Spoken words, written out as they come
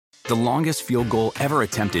The longest field goal ever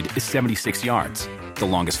attempted is 76 yards. The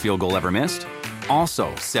longest field goal ever missed?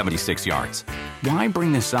 Also 76 yards. Why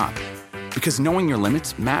bring this up? Because knowing your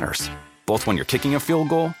limits matters, both when you're kicking a field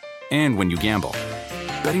goal and when you gamble.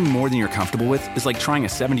 Betting more than you're comfortable with is like trying a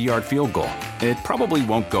 70-yard field goal. It probably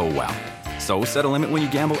won't go well. So set a limit when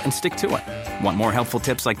you gamble and stick to it. Want more helpful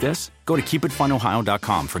tips like this? Go to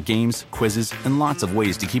keepitfunohio.com for games, quizzes, and lots of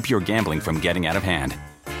ways to keep your gambling from getting out of hand.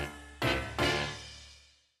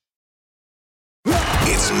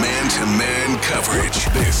 It's man-to-man coverage.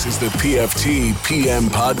 This is the PFT PM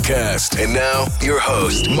podcast. And now, your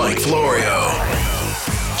host, Mike Florio.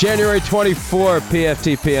 January 24,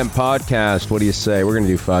 PFT PM podcast. What do you say? We're going to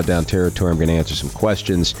do Five Down Territory. I'm going to answer some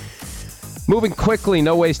questions. Moving quickly,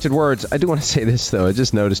 no wasted words. I do want to say this, though. I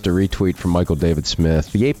just noticed a retweet from Michael David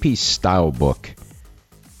Smith. The AP Style Book.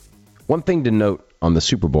 One thing to note on the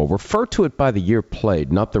Super Bowl, refer to it by the year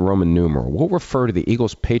played, not the Roman numeral. We'll refer to the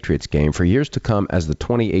Eagles-Patriots game for years to come as the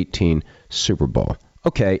 2018 Super Bowl.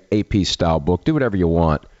 Okay, AP Style Book. Do whatever you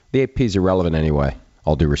want. The AP's irrelevant anyway.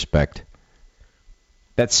 All due respect.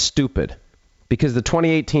 That's stupid. Because the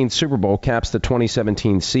 2018 Super Bowl caps the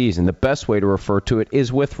 2017 season. The best way to refer to it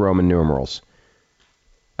is with Roman numerals.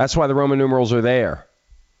 That's why the Roman numerals are there.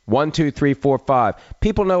 1, 2, 3, 4, 5.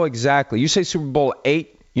 People know exactly. You say Super Bowl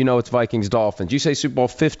 8, you know it's Vikings-Dolphins. You say Super Bowl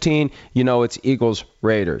 15, you know it's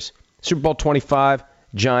Eagles-Raiders. Super Bowl 25,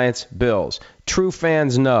 Giants-Bills. True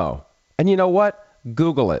fans know. And you know what?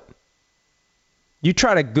 Google it. You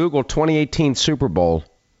try to Google 2018 Super Bowl,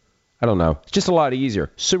 I don't know. It's just a lot easier.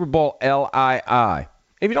 Super Bowl LII.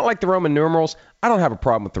 If you don't like the Roman numerals, I don't have a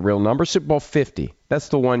problem with the real number. Super Bowl 50. That's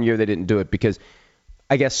the one year they didn't do it because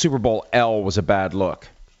I guess Super Bowl L was a bad look,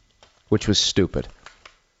 which was stupid.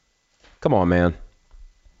 Come on, man.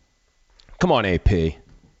 Come on, AP.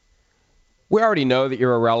 We already know that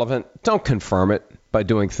you're irrelevant. Don't confirm it by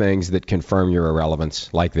doing things that confirm your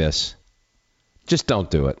irrelevance like this. Just don't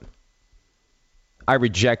do it. I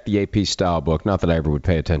reject the AP Style Book. Not that I ever would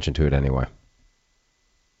pay attention to it anyway.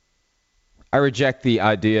 I reject the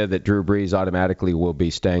idea that Drew Brees automatically will be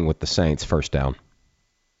staying with the Saints first down.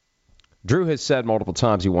 Drew has said multiple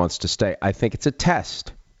times he wants to stay. I think it's a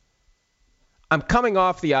test. I'm coming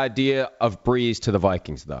off the idea of Brees to the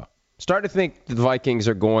Vikings, though. Starting to think the Vikings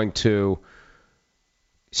are going to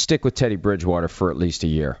stick with Teddy Bridgewater for at least a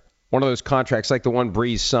year. One of those contracts like the one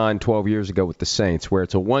Brees signed 12 years ago with the Saints, where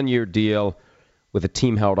it's a one-year deal with a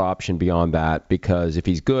team-held option beyond that, because if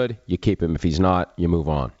he's good, you keep him. If he's not, you move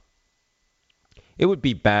on. It would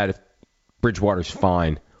be bad if Bridgewater's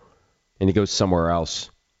fine and he goes somewhere else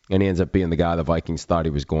and he ends up being the guy the Vikings thought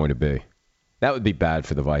he was going to be. That would be bad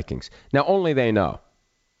for the Vikings. Now, only they know.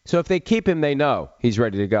 So if they keep him, they know he's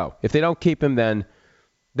ready to go. If they don't keep him, then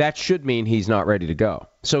that should mean he's not ready to go.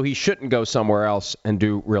 So he shouldn't go somewhere else and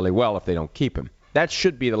do really well if they don't keep him. That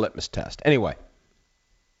should be the litmus test. Anyway,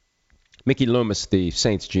 Mickey Loomis, the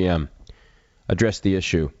Saints GM, addressed the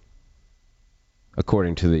issue,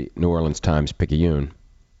 according to the New Orleans Times-Picayune.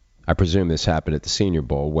 I presume this happened at the Senior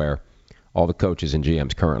Bowl, where all the coaches and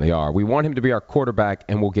GMs currently are. We want him to be our quarterback,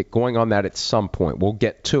 and we'll get going on that at some point. We'll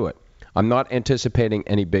get to it. I'm not anticipating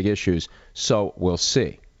any big issues, so we'll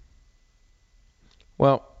see.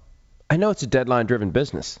 Well, I know it's a deadline-driven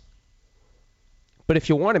business, but if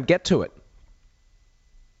you want him, get to it.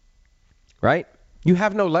 Right? You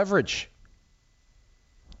have no leverage.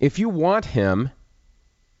 If you want him,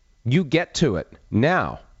 you get to it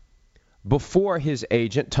now, before his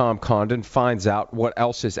agent, Tom Condon, finds out what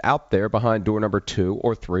else is out there behind door number 2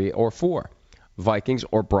 or 3 or 4. Vikings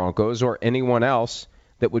or Broncos or anyone else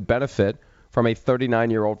that would benefit from a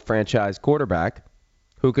 39-year-old franchise quarterback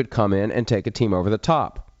who could come in and take a team over the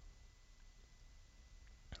top.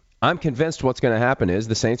 I'm convinced what's going to happen is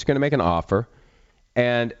the Saints are going to make an offer,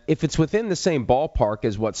 and if it's within the same ballpark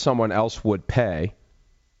as what someone else would pay,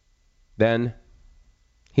 then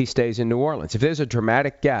he stays in New Orleans. If there's a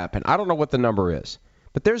dramatic gap, and I don't know what the number is,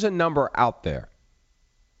 but there's a number out there.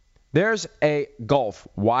 There's a gulf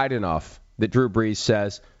wide enough that Drew Brees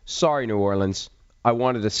says, sorry, New Orleans, I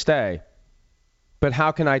wanted to stay, but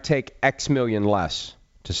how can I take X million less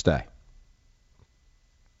to stay?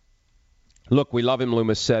 Look, we love him,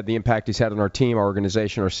 Loomis said. The impact he's had on our team, our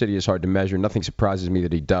organization, our city is hard to measure. Nothing surprises me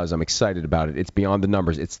that he does. I'm excited about it. It's beyond the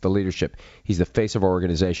numbers. It's the leadership. He's the face of our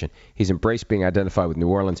organization. He's embraced being identified with New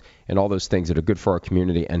Orleans and all those things that are good for our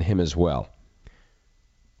community and him as well.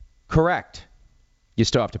 Correct. You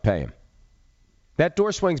still have to pay him. That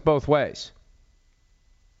door swings both ways.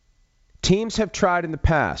 Teams have tried in the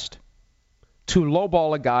past to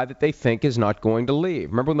lowball a guy that they think is not going to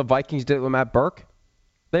leave. Remember when the Vikings did it with Matt Burke?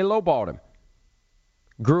 They lowballed him.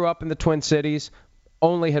 Grew up in the Twin Cities,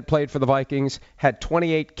 only had played for the Vikings, had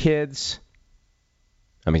 28 kids.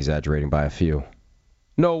 I'm exaggerating by a few.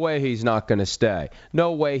 No way he's not going to stay.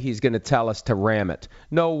 No way he's going to tell us to ram it.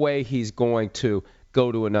 No way he's going to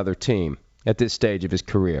go to another team at this stage of his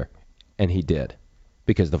career. And he did,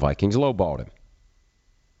 because the Vikings lowballed him.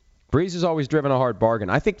 Brees has always driven a hard bargain.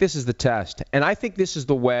 I think this is the test, and I think this is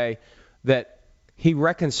the way that he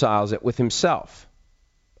reconciles it with himself.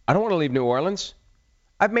 I don't want to leave New Orleans.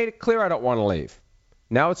 I've made it clear I don't want to leave.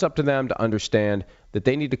 Now it's up to them to understand that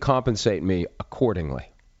they need to compensate me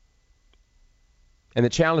accordingly. And the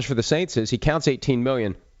challenge for the Saints is he counts $18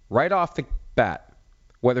 million right off the bat,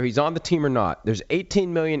 whether he's on the team or not. There's $18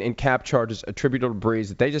 million in cap charges attributable to Brees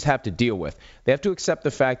that they just have to deal with. They have to accept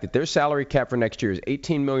the fact that their salary cap for next year is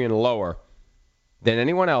 $18 million lower than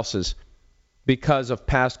anyone else's because of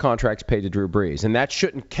past contracts paid to Drew Brees. And that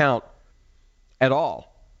shouldn't count at all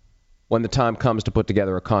when the time comes to put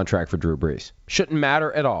together a contract for Drew Brees. Shouldn't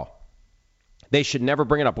matter at all. They should never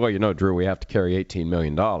bring it up. Well, you know, Drew, we have to carry $18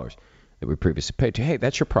 million that we previously paid to. Hey,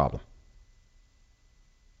 that's your problem.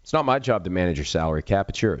 It's not my job to manage your salary cap.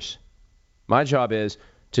 It's yours. My job is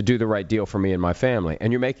to do the right deal for me and my family.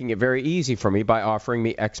 And you're making it very easy for me by offering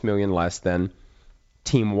me X million less than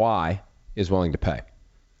Team Y is willing to pay.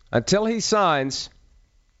 Until he signs,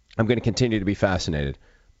 I'm going to continue to be fascinated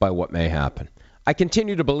by what may happen. I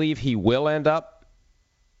continue to believe he will end up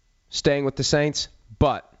staying with the Saints,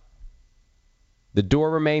 but the door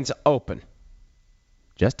remains open.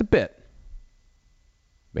 Just a bit.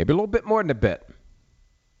 Maybe a little bit more than a bit.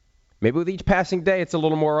 Maybe with each passing day, it's a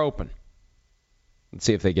little more open. Let's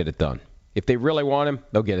see if they get it done. If they really want him,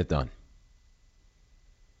 they'll get it done.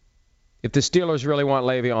 If the Steelers really want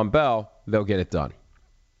Le'Veon Bell, they'll get it done.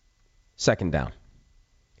 Second down.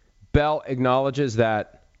 Bell acknowledges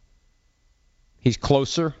that he's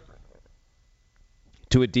closer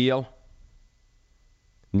to a deal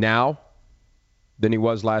now than he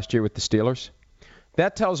was last year with the Steelers.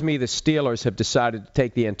 That tells me the Steelers have decided to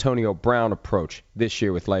take the Antonio Brown approach this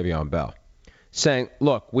year with Le'Veon Bell, saying,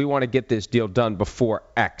 look, we want to get this deal done before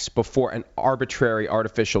X, before an arbitrary,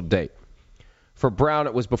 artificial date. For Brown,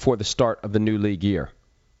 it was before the start of the new league year.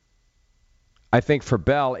 I think for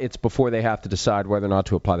Bell, it's before they have to decide whether or not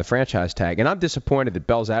to apply the franchise tag. And I'm disappointed that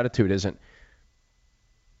Bell's attitude isn't,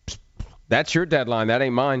 that's your deadline, that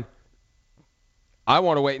ain't mine. I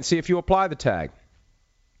want to wait and see if you apply the tag.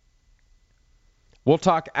 We'll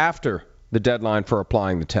talk after the deadline for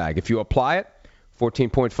applying the tag. If you apply it,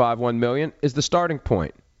 $14.51 million is the starting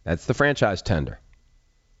point. That's the franchise tender.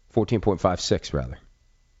 14.56 rather.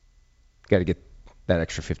 Got to get that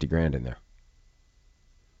extra $50,000 in there.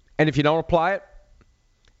 And if you don't apply it,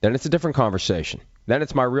 then it's a different conversation. Then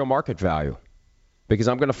it's my real market value. Because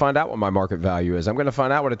I'm going to find out what my market value is. I'm going to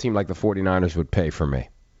find out what a team like the 49ers would pay for me.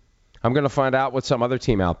 I'm going to find out what some other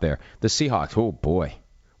team out there, the Seahawks, oh boy.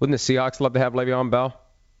 Wouldn't the Seahawks love to have Le'Veon Bell?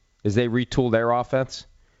 As they retool their offense,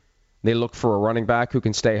 they look for a running back who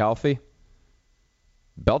can stay healthy.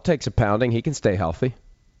 Bell takes a pounding. He can stay healthy.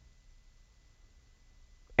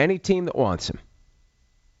 Any team that wants him.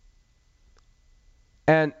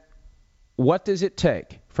 And what does it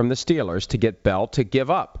take from the Steelers to get Bell to give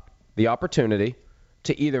up the opportunity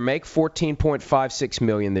to either make $14.56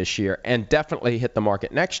 million this year and definitely hit the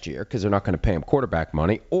market next year because they're not going to pay him quarterback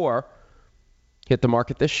money, or hit the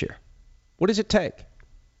market this year? What does it take?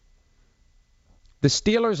 The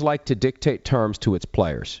Steelers like to dictate terms to its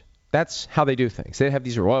players. That's how they do things. They have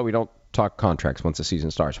these, well, we don't talk contracts once the season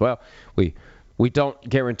starts. Well, we don't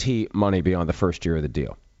guarantee money beyond the first year of the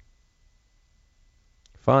deal.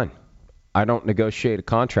 Fine. I don't negotiate a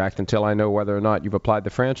contract until I know whether or not you've applied the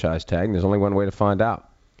franchise tag, and there's only one way to find out,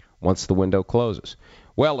 once the window closes.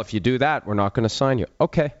 Well, if you do that, we're not going to sign you.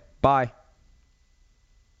 Okay, bye.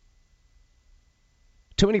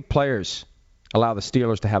 Too many players allow the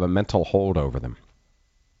Steelers to have a mental hold over them.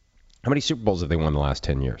 How many Super Bowls have they won in the last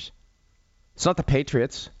 10 years? It's not the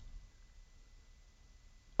Patriots.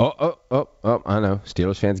 Oh, I know.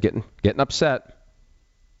 Steelers fans getting upset.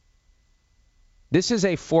 This is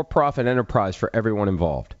a for-profit enterprise for everyone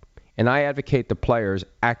involved. And I advocate the players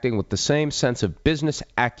acting with the same sense of business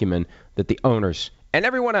acumen that the owners and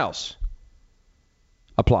everyone else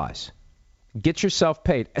applies. Get yourself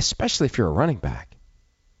paid, especially if you're a running back.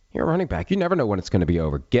 You're a running back. You never know when it's going to be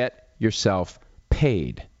over. Get yourself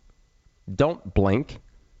paid. Don't blink.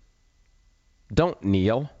 Don't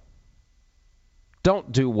kneel.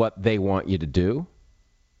 Don't do what they want you to do.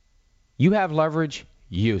 You have leverage.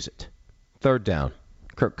 Use it. Third down.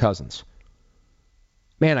 Kirk Cousins.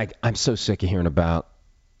 Man, I'm so sick of hearing about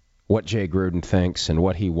what Jay Gruden thinks and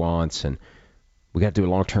what he wants, and we got to do a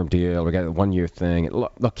long-term deal. We got a one-year thing.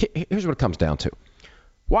 Look, here's what it comes down to.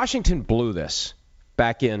 Washington blew this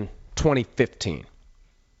back in 2015.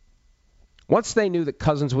 Once they knew that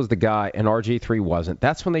Cousins was the guy and RG3 wasn't,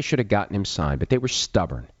 that's when they should have gotten him signed, but they were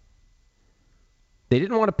stubborn. They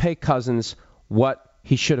didn't want to pay Cousins what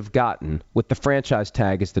he should have gotten with the franchise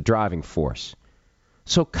tag as the driving force.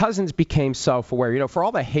 So Cousins became self-aware. You know, for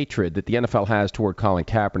all the hatred that the NFL has toward Colin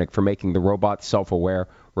Kaepernick for making the robots self-aware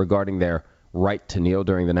regarding their right to kneel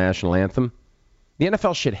during the national anthem, the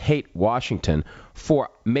NFL should hate Washington for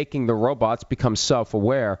making the robots become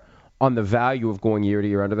self-aware on the value of going year to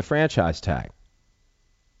year under the franchise tag.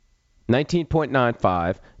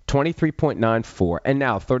 19.95, 23.94, and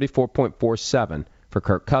now 34.47 for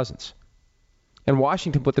Kirk Cousins. And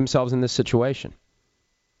Washington put themselves in this situation.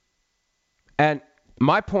 And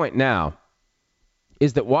my point now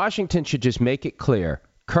is that Washington should just make it clear,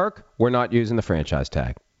 Kirk, we're not using the franchise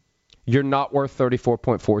tag. You're not worth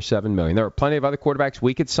 $34.47 million. There are plenty of other quarterbacks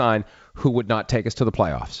we could sign who would not take us to the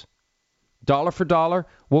playoffs. Dollar for dollar,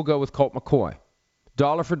 we'll go with Colt McCoy.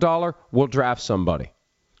 Dollar for dollar, we'll draft somebody.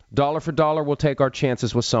 Dollar for dollar, we'll take our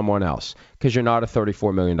chances with someone else because you're not a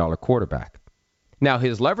 $34 million quarterback. Now,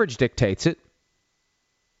 his leverage dictates it.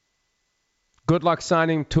 Good luck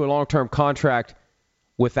signing to a long-term contract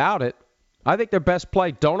without it. I think their best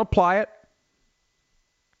play, don't apply it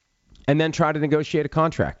and then try to negotiate a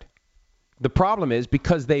contract. The problem is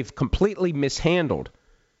because they've completely mishandled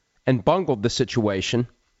and bungled the situation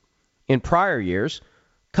in prior years,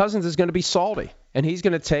 Cousins is going to be salty, and he's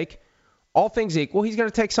going to take, all things equal, he's going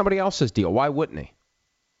to take somebody else's deal. Why wouldn't he?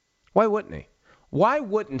 Why wouldn't he? Why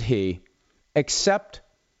wouldn't he accept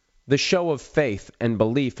the show of faith and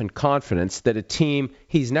belief and confidence that a team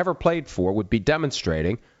he's never played for would be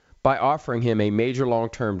demonstrating by offering him a major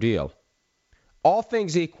long-term deal? All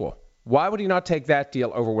things equal, why would he not take that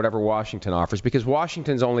deal over whatever Washington offers? Because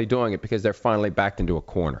Washington's only doing it because they're finally backed into a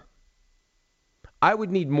corner. I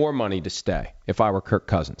would need more money to stay if I were Kirk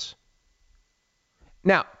Cousins.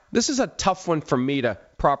 Now, this is a tough one for me to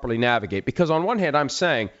properly navigate because on one hand, I'm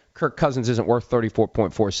saying Kirk Cousins isn't worth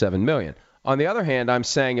 $34.47 million. On the other hand, I'm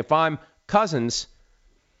saying if I'm Cousins,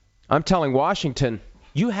 I'm telling Washington,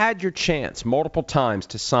 you had your chance multiple times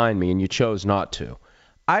to sign me and you chose not to.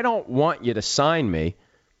 I don't want you to sign me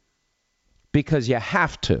because you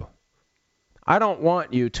have to. I don't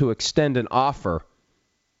want you to extend an offer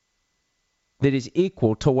that is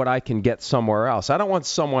equal to what I can get somewhere else. I don't want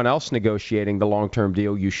someone else negotiating the long-term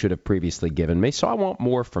deal you should have previously given me, so I want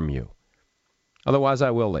more from you. Otherwise,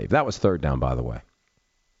 I will leave. That was third down, by the way.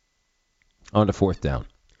 On to fourth down.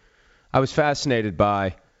 I was fascinated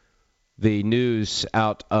by the news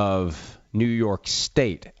out of New York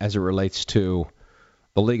State as it relates to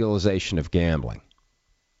the legalization of gambling.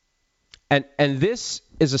 And this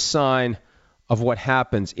is a sign of what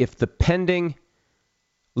happens if the pending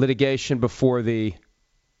litigation before the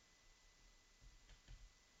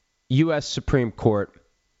U.S. Supreme Court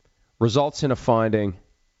results in a finding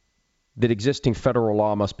that existing federal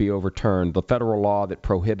law must be overturned, the federal law that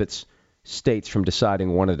prohibits states from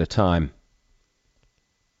deciding one at a time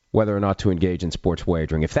whether or not to engage in sports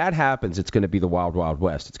wagering. If that happens, it's going to be the wild, wild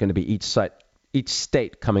west. It's going to be each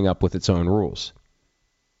state coming up with its own rules.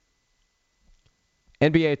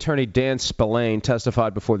 NBA attorney Dan Spillane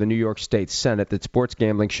testified before the New York State Senate that sports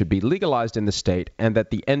gambling should be legalized in the state and that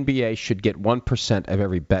the NBA should get 1% of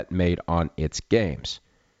every bet made on its games.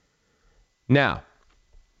 Now,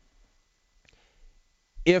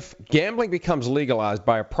 if gambling becomes legalized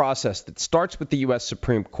by a process that starts with the U.S.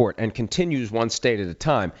 Supreme Court and continues one state at a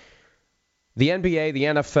time, the NBA, the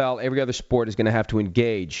NFL, every other sport is going to have to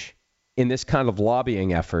engage in this kind of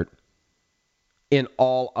lobbying effort in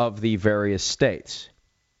all of the various states.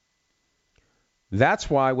 That's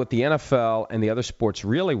why what the NFL and the other sports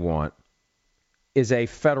really want is a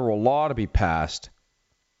federal law to be passed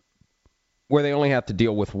where they only have to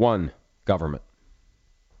deal with one government.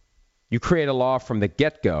 You create a law from the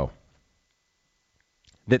get-go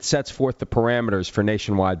that sets forth the parameters for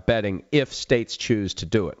nationwide betting if states choose to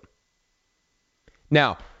do it.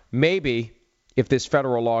 Now, maybe if this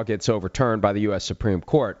federal law gets overturned by the U.S. Supreme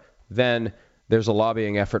Court, then there's a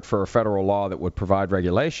lobbying effort for a federal law that would provide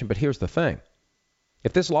regulation. But here's the thing.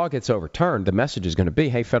 If this law gets overturned, the message is going to be,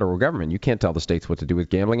 hey, federal government, you can't tell the states what to do with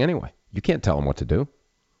gambling anyway. You can't tell them what to do.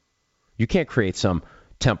 You can't create some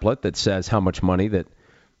template that says how much money that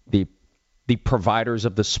the providers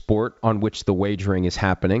of the sport on which the wagering is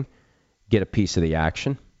happening get a piece of the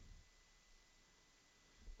action.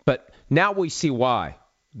 But now we see why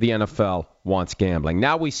the NFL wants gambling.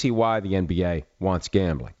 Now we see why the NBA wants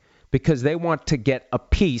gambling. Because they want to get a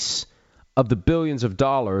piece of the billions of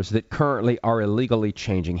dollars that currently are illegally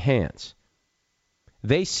changing hands.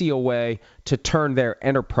 they see a way to turn their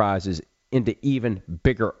enterprises into even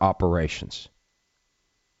bigger operations.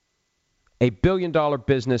 A $1 billion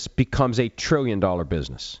business becomes a $1 trillion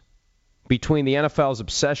business. Between the NFL's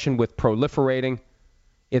obsession with proliferating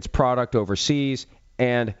its product overseas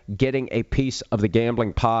and getting a piece of the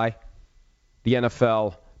gambling pie, the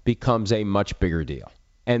NFL becomes a much bigger deal.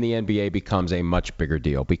 And the NBA becomes a much bigger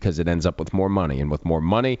deal because it ends up with more money. And with more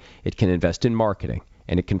money, it can invest in marketing.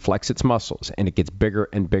 And it can flex its muscles. And it gets bigger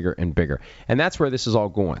and bigger and bigger. And that's where this is all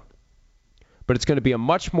going. But it's going to be a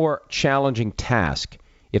much more challenging task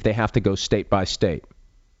if they have to go state by state.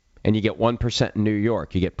 And you get 1% in New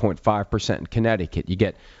York. You get 0.5% in Connecticut. You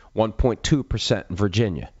get 1.2% in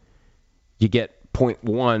Virginia. You get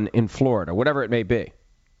 0.1% in Florida, whatever it may be.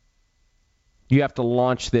 You have to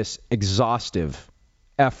launch this exhaustive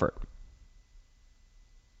effort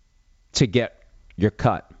to get your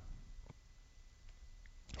cut.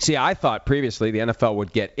 See, I thought previously the NFL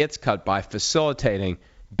would get its cut by facilitating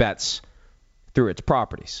bets through its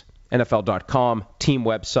properties. NFL.com, team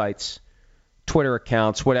websites, Twitter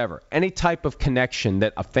accounts, whatever. Any type of connection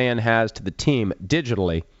that a fan has to the team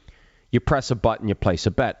digitally, you press a button, you place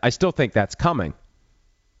a bet. I still think that's coming.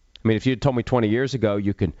 I mean, if you had told me 20 years ago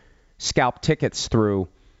you could scalp tickets through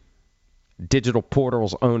digital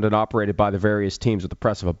portals owned and operated by the various teams with the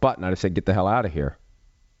press of a button, I'd have said, get the hell out of here.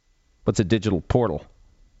 What's a digital portal?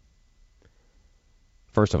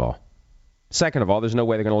 First of all. Second of all, there's no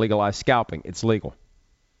way they're going to legalize scalping. It's legal.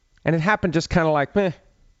 And it happened just kind of like, meh.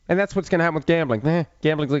 And that's what's going to happen with gambling.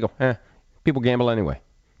 Gambling's legal. People gamble anyway.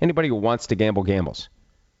 Anybody who wants to gamble, gambles.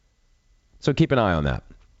 So keep an eye on that.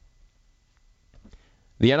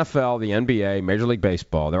 The NFL, the NBA, Major League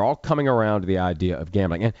Baseball, they're all coming around to the idea of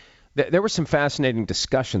gambling. And there were some fascinating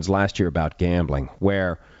discussions last year about gambling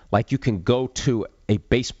where, like, you can go to a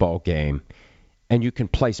baseball game and you can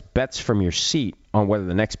place bets from your seat on whether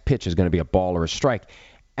the next pitch is going to be a ball or a strike.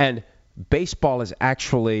 And baseball is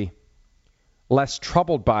actually less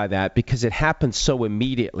troubled by that because it happens so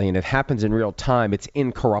immediately and it happens in real time. It's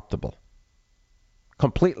incorruptible.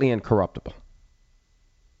 Completely incorruptible.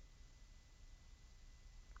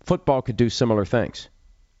 Football could do similar things.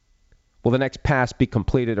 Will the next pass be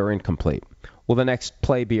completed or incomplete? Will the next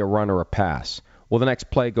play be a run or a pass? Will the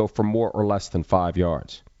next play go for more or less than 5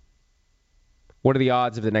 yards? What are the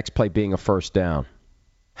odds of the next play being a first down?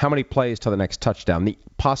 How many plays till the next touchdown? The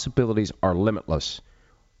possibilities are limitless,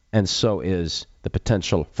 and so is the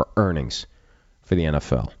potential for earnings for the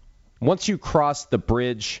NFL. Once you cross the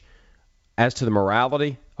bridge as to the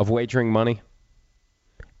morality of wagering money,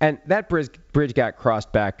 and that bridge got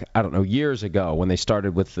crossed back, years ago when they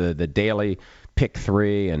started with the daily pick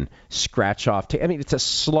 3 and scratch off. It's a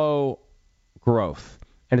slow growth.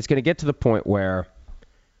 And it's going to get to the point where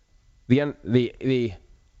the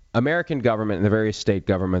American government and the various state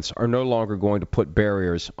governments are no longer going to put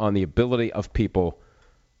barriers on the ability of people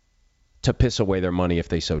to piss away their money if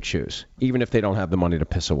they so choose, even if they don't have the money to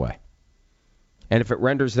piss away. And if it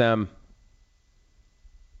renders them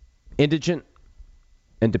indigent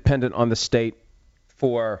and dependent on the state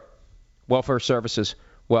for welfare services,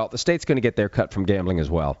 well, the state's going to get their cut from gambling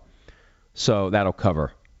as well. So that'll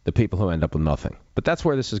cover the people who end up with nothing. But that's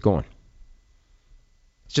where this is going.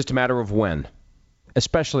 It's just a matter of when,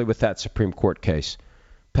 especially with that Supreme Court case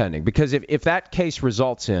pending. Because if that case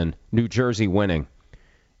results in New Jersey winning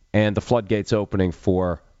and the floodgates opening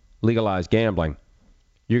for legalized gambling,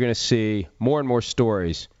 you're going to see more and more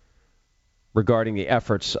stories regarding the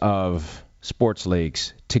efforts of sports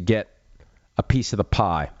leagues to get a piece of the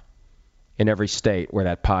pie in every state where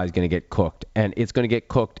that pie is going to get cooked. And it's going to get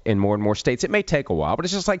cooked in more and more states. It may take a while, but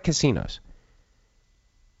it's just like casinos.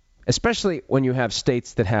 Especially when you have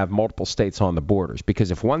states that have multiple states on the borders.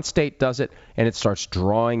 Because if one state does it and it starts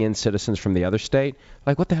drawing in citizens from the other state,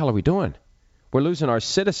 like, what the hell are we doing? We're losing our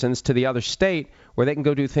citizens to the other state where they can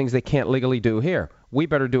go do things they can't legally do here. We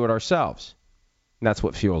better do it ourselves. And that's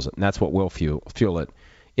what fuels it. And that's what will fuel it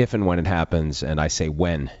if and when it happens. And I say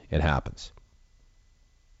when it happens.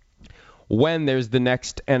 When there's the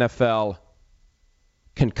next NFL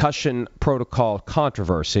concussion protocol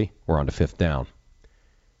controversy, we're on to fifth down.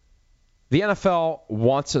 The NFL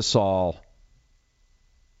wants us all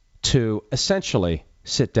to essentially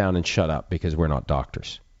sit down and shut up because we're not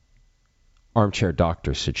doctors. Armchair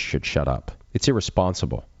doctors should shut up. It's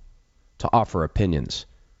irresponsible to offer opinions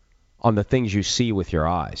on the things you see with your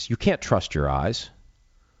eyes. You can't trust your eyes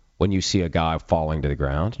when you see a guy falling to the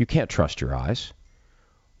ground. You can't trust your eyes.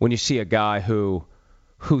 When you see a guy who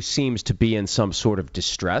seems to be in some sort of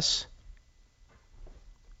distress,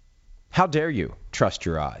 how dare you trust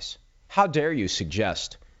your eyes? How dare you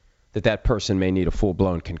suggest that person may need a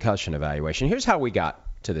full-blown concussion evaluation. Here's how we got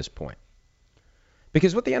to this point.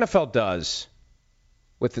 Because what the NFL does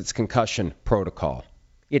with its concussion protocol,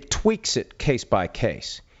 it tweaks it case by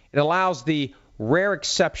case. It allows the rare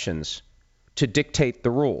exceptions to dictate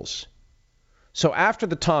the rules. So after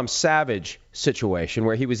the Tom Savage situation,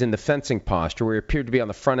 where he was in the fencing posture, where he appeared to be on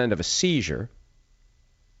the front end of a seizure,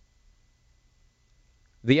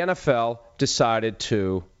 the NFL decided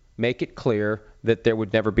to make it clear that there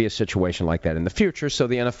would never be a situation like that in the future. So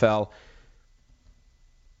the NFL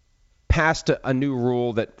passed a new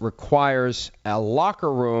rule that requires a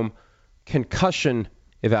locker room concussion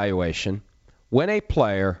evaluation when a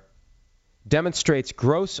player demonstrates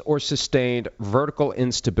gross or sustained vertical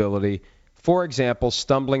instability, for example,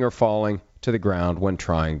 stumbling or falling to the ground when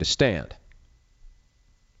trying to stand.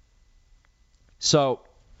 So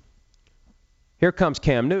here comes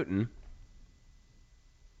Cam Newton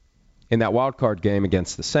in that wild card game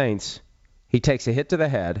against the Saints. He takes a hit to the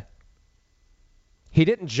head. He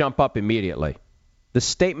didn't jump up immediately. The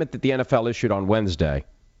statement that the NFL issued on Wednesday,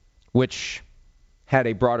 which had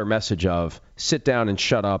a broader message of sit down and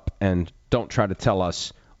shut up and don't try to tell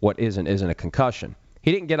us what is and isn't a concussion.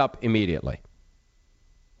 He didn't get up immediately.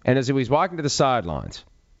 And as he was walking to the sidelines,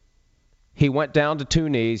 he went down to two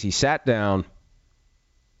knees, he sat down,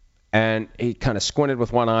 and he kind of squinted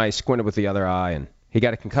with one eye, squinted with the other eye, and he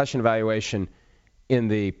got a concussion evaluation in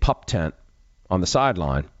the pup tent on the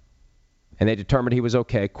sideline. And they determined he was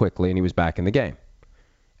okay quickly, and he was back in the game.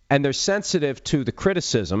 And they're sensitive to the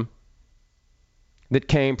criticism that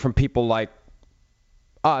came from people like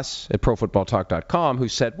us at ProFootballTalk.com who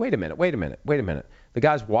said, wait a minute. The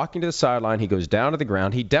guy's walking to the sideline. He goes down to the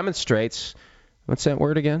ground. He demonstrates, what's that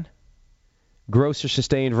word again? Gross or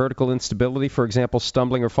sustained vertical instability, for example,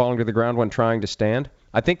 stumbling or falling to the ground when trying to stand.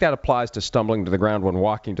 I think that applies to stumbling to the ground when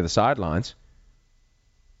walking to the sidelines.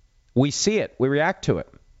 We see it. We react to it.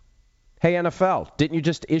 Hey, NFL, didn't you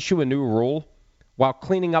just issue a new rule while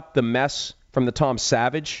cleaning up the mess from the Tom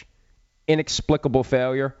Savage inexplicable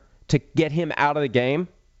failure to get him out of the game,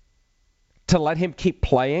 to let him keep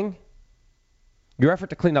playing? Your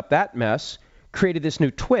effort to clean up that mess created this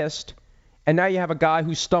new twist, and now you have a guy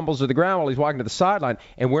who stumbles to the ground while he's walking to the sideline,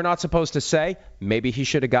 and we're not supposed to say maybe he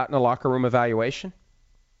should have gotten a locker room evaluation?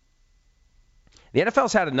 The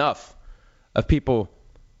NFL's had enough of people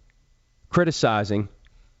criticizing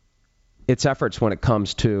its efforts when it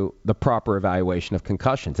comes to the proper evaluation of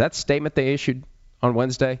concussions. That statement they issued on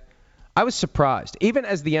Wednesday, I was surprised. Even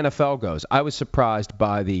as the NFL goes, I was surprised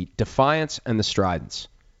by the defiance and the stridence.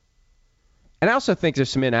 And I also think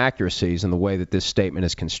there's some inaccuracies in the way that this statement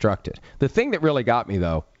is constructed. The thing that really got me,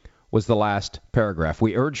 though, was the last paragraph.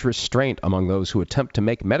 We urge restraint among those who attempt to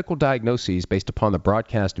make medical diagnoses based upon the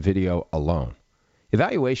broadcast video alone.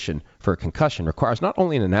 Evaluation for a concussion requires not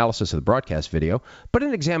only an analysis of the broadcast video, but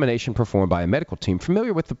an examination performed by a medical team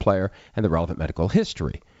familiar with the player and the relevant medical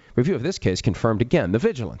history. Review of this case confirmed again the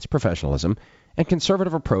vigilance, professionalism, and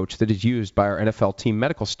conservative approach that is used by our NFL team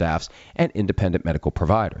medical staffs and independent medical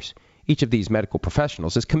providers. Each of these medical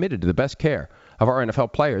professionals is committed to the best care of our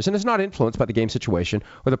NFL players and is not influenced by the game situation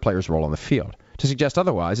or the player's role on the field. To suggest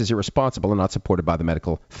otherwise is irresponsible and not supported by the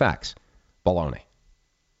medical facts. Baloney.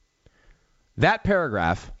 That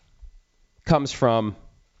paragraph comes from,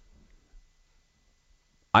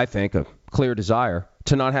 I think, a clear desire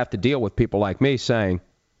to not have to deal with people like me saying,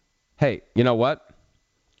 hey, you know what?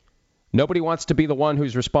 Nobody wants to be the one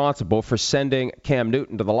who's responsible for sending Cam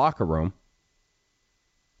Newton to the locker room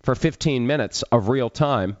for 15 minutes of real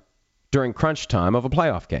time during crunch time of a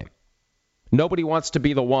playoff game. Nobody wants to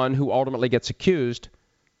be the one who ultimately gets accused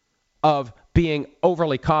of being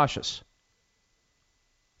overly cautious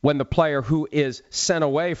when the player who is sent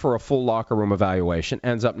away for a full locker room evaluation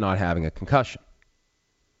ends up not having a concussion.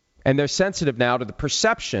 And they're sensitive now to the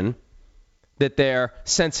perception that they're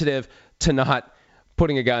sensitive to not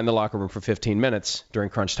putting a guy in the locker room for 15 minutes during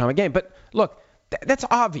crunch time of a game. But look, that's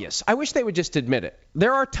obvious. I wish they would just admit it.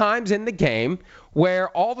 There are times in the game where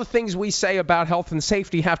all the things we say about health and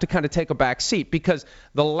safety have to kind of take a back seat, because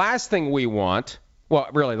the last thing we want, well,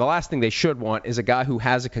 really, the last thing they should want is a guy who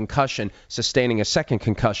has a concussion sustaining a second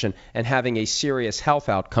concussion and having a serious health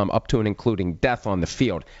outcome up to and including death on the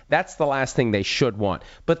field. That's the last thing they should want.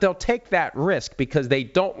 But they'll take that risk because they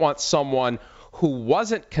don't want someone who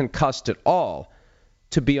wasn't concussed at all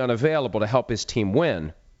to be unavailable to help his team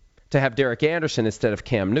win, to have Derek Anderson instead of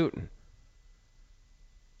Cam Newton,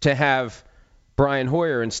 to have Brian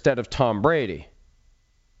Hoyer instead of Tom Brady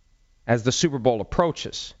as the Super Bowl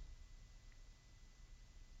approaches.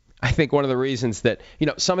 I think one of the reasons that,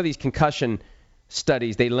 some of these concussion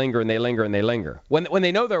studies, they linger and they linger and they linger. When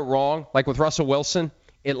they know they're wrong, like with Russell Wilson,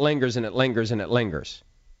 it lingers and it lingers and it lingers.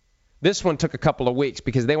 This one took a couple of weeks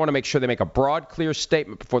because they want to make sure they make a broad, clear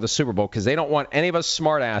statement before the Super Bowl because they don't want any of us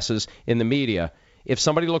smartasses in the media, if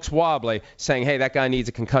somebody looks wobbly, saying, hey, that guy needs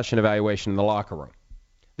a concussion evaluation in the locker room.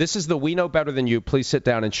 This is the we know better than you, please sit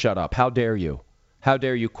down and shut up. How dare you? How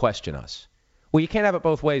dare you question us? Well, you can't have it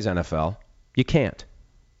both ways, NFL. You can't.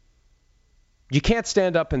 You can't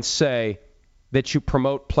stand up and say that you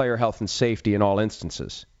promote player health and safety in all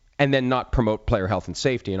instances, and then not promote player health and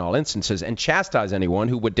safety in all instances, and chastise anyone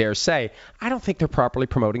who would dare say, I don't think they're properly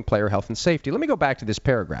promoting player health and safety. Let me go back to this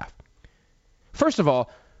paragraph. First of all,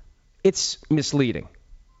 it's misleading.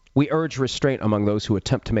 We urge restraint among those who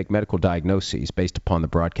attempt to make medical diagnoses based upon the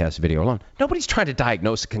broadcast video alone. Nobody's trying to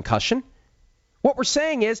diagnose a concussion. What we're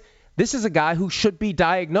saying is this is a guy who should be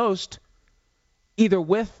diagnosed either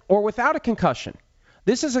with or without a concussion.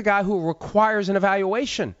 This is a guy who requires an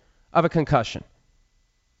evaluation of a concussion.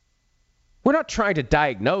 We're not trying to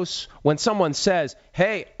diagnose when someone says,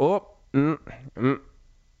 hey,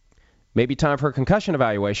 maybe time for a concussion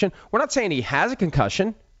evaluation. We're not saying he has a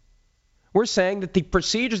concussion. We're saying that the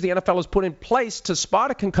procedures the NFL has put in place to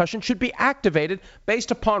spot a concussion should be activated based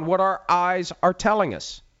upon what our eyes are telling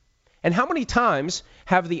us. And how many times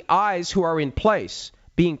have the eyes who are in place,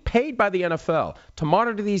 being paid by the NFL to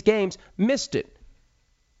monitor these games, missed it?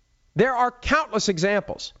 There are countless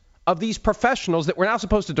examples of these professionals that we're now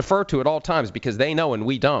supposed to defer to at all times because they know and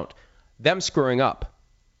we don't, them screwing up.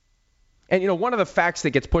 And, one of the facts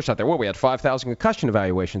that gets pushed out there, we had 5,000 concussion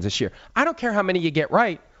evaluations this year. I don't care how many you get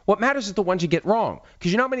right. What matters is the ones you get wrong.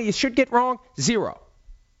 Because you know how many you should get wrong? 0.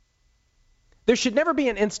 There should never be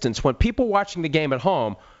an instance when people watching the game at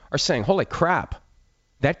home are saying, holy crap,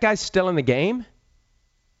 that guy's still in the game?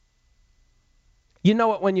 You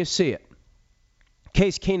know it when you see it.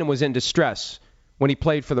 Case Keenum was in distress when he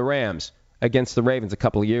played for the Rams against the Ravens a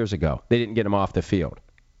couple of years ago. They didn't get him off the field.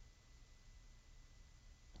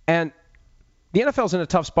 And the NFL's in a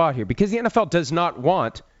tough spot here because the NFL does not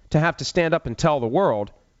want to have to stand up and tell the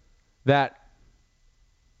world that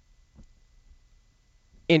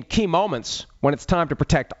in key moments when it's time to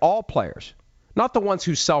protect all players, not the ones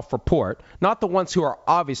who self-report, not the ones who are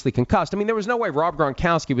obviously concussed. I mean, there was no way Rob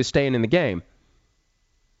Gronkowski was staying in the game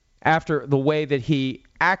after the way that he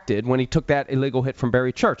acted when he took that illegal hit from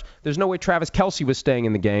Barry Church. There's no way Travis Kelce was staying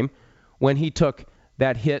in the game when he took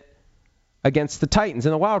that hit against the Titans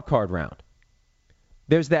in the wild card round.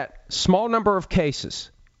 There's that small number of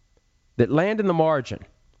cases that land in the margin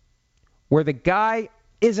where the guy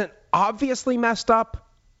isn't obviously messed up,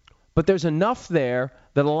 but there's enough there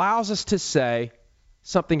that allows us to say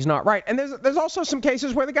something's not right. And there's also some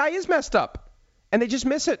cases where the guy is messed up and they just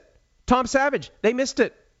miss it. Tom Savage, they missed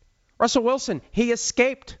it. Russell Wilson, he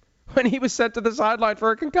escaped when he was sent to the sideline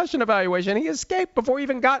for a concussion evaluation. He escaped before he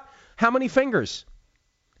even got how many fingers.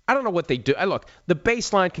 I don't know what they do. Look, the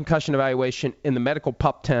baseline concussion evaluation in the medical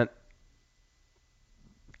pup tent,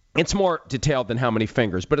 it's more detailed than how many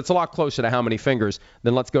fingers, but it's a lot closer to how many fingers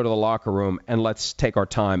than let's go to the locker room and let's take our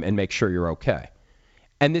time and make sure you're okay.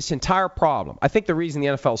 And this entire problem, I think the reason the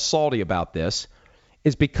NFL is salty about this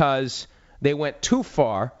is because they went too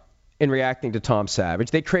far in reacting to Tom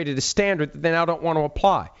Savage. They created a standard that they now don't want to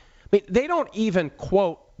apply. I mean, they don't even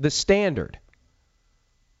quote the standard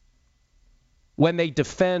when they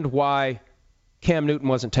defend why Cam Newton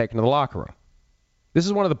wasn't taken to the locker room. This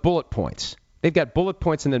is one of the bullet points. They've got bullet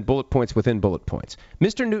points and then bullet points within bullet points.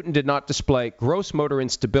 Mr. Newton did not display gross motor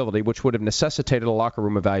instability, which would have necessitated a locker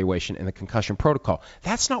room evaluation in the concussion protocol.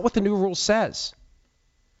 That's not what the new rule says.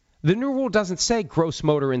 The new rule doesn't say gross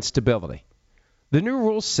motor instability. The new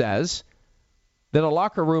rule says that a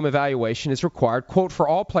locker room evaluation is required, quote, for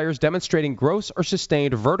all players demonstrating gross or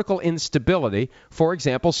sustained vertical instability, for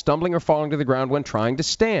example, stumbling or falling to the ground when trying to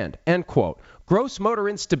stand, end quote. Gross motor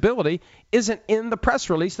instability isn't in the press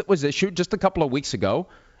release that was issued just a couple of weeks ago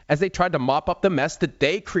as they tried to mop up the mess that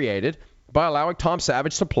they created by allowing Tom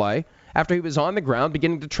Savage to play after he was on the ground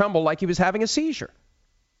beginning to tremble like he was having a seizure.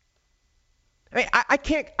 I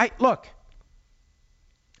mean, look,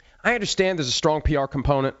 I understand there's a strong PR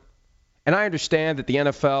component, and I understand that the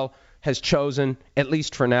NFL has chosen, at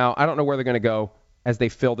least for now, I don't know where they're going to go as they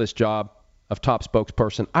fill this job of top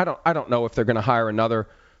spokesperson. I don't know if they're going to hire another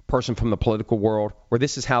person from the political world where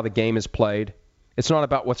this is how the game is played. It's not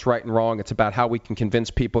about what's right and wrong. It's about how we can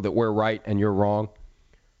convince people that we're right and you're wrong.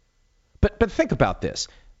 But think about this.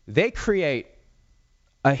 They create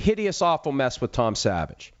a hideous, awful mess with Tom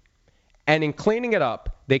Savage. And in cleaning it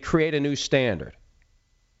up, they create a new standard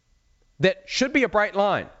that should be a bright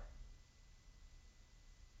line.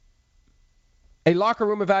 A locker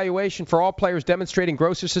room evaluation for all players demonstrating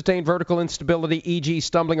gross or sustained vertical instability, e.g.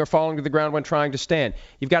 stumbling or falling to the ground when trying to stand.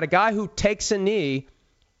 You've got a guy who takes a knee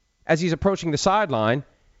as he's approaching the sideline,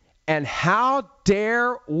 and how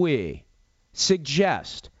dare we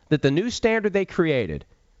suggest that the new standard they created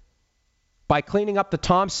by cleaning up the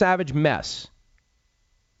Tom Savage mess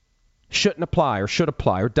shouldn't apply or should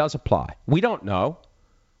apply or does apply. We don't know.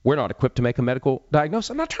 We're not equipped to make a medical diagnosis.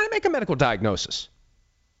 I'm not trying to make a medical diagnosis.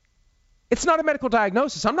 It's not a medical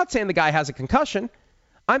diagnosis. I'm not saying the guy has a concussion.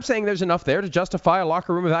 I'm saying there's enough there to justify a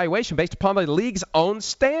locker room evaluation based upon the league's own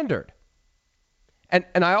standard.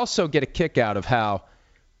 And I also get a kick out of how,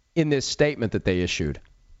 in this statement that they issued,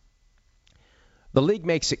 the league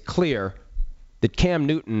makes it clear that Cam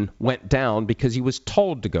Newton went down because he was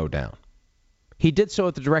told to go down. He did so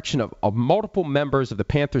at the direction of multiple members of the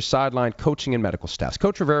Panthers sideline coaching and medical staff.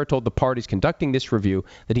 Coach Rivera told the parties conducting this review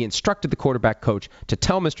that he instructed the quarterback coach to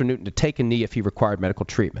tell Mr. Newton to take a knee if he required medical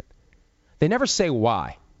treatment. They never say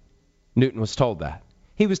why Newton was told that.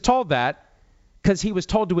 He was told that because he was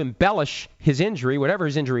told to embellish his injury, whatever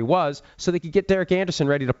his injury was, so they could get Derek Anderson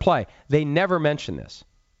ready to play. They never mention this.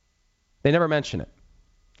 They never mention it.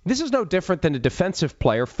 This is no different than a defensive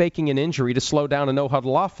player faking an injury to slow down a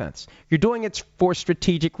no-huddle offense. You're doing it for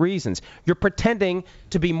strategic reasons. You're pretending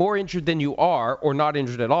to be more injured than you are, or not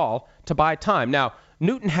injured at all, to buy time. Now,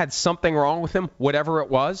 Newton had something wrong with him, whatever it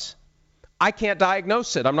was. I can't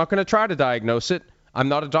diagnose it. I'm not going to try to diagnose it. I'm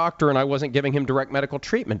not a doctor, and I wasn't giving him direct medical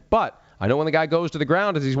treatment. But I know when the guy goes to the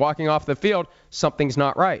ground as he's walking off the field, something's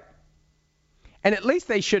not right. And at least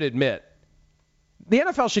they should admit, the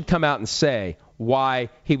NFL should come out and say why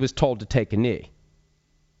he was told to take a knee.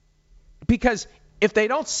 Because if they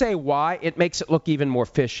don't say why, it makes it look even more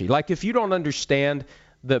fishy. Like if you don't understand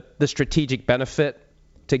the strategic benefit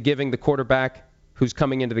to giving the quarterback who's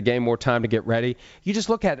coming into the game more time to get ready, you just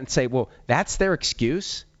look at it and say, well, that's their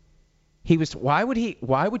excuse? Why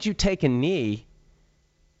would you take a knee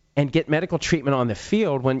and get medical treatment on the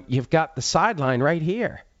field when you've got the sideline right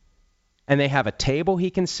here? And they have a table he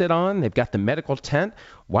can sit on. They've got the medical tent.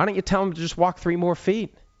 Why don't you tell him to just walk 3 more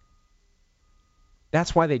feet?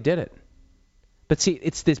 That's why they did it. But see,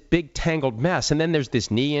 it's this big tangled mess. And then there's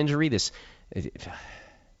this knee injury.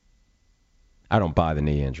 I don't buy the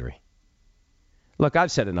knee injury. Look,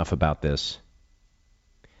 I've said enough about this.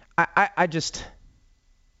 I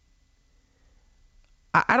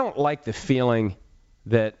don't like the feeling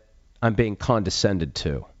that I'm being condescended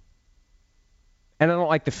to. And I don't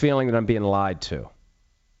like the feeling that I'm being lied to.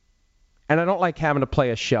 And I don't like having to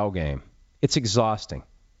play a shell game. It's exhausting.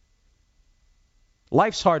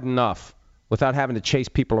 Life's hard enough without having to chase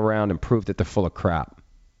people around and prove that they're full of crap.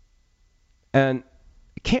 And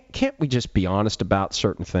can't we just be honest about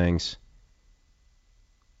certain things?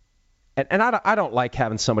 And I don't like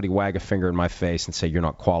having somebody wag a finger in my face and say you're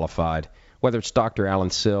not qualified. Whether it's Dr.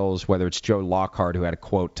 Alan Sills, whether it's Joe Lockhart, who had a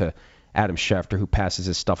quote to Adam Schefter, who passes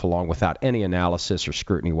his stuff along without any analysis or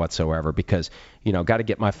scrutiny whatsoever because, got to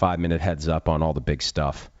get my 5-minute heads up on all the big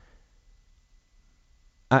stuff.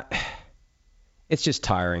 It's just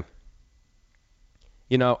tiring.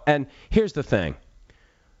 And here's the thing.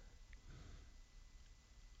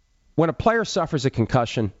 When a player suffers a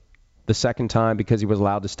concussion the second time because he was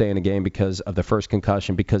allowed to stay in a game because of the first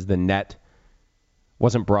concussion, because the net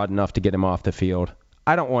wasn't broad enough to get him off the field,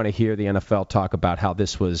 I don't want to hear the NFL talk about how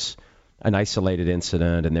this was an isolated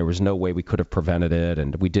incident and there was no way we could have prevented it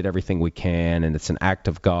and we did everything we can and it's an act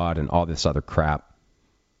of God and all this other crap.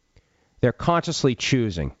 They're consciously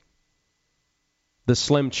choosing the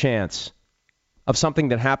slim chance of something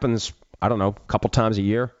that happens, I don't know, a couple times a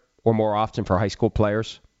year or more often for high school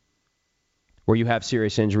players where you have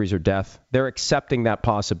serious injuries or death. They're accepting that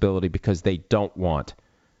possibility because they don't want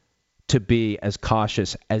to be as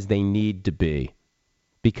cautious as they need to be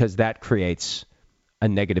because that creates a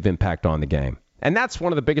negative impact on the game. And that's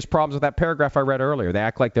one of the biggest problems with that paragraph I read earlier. They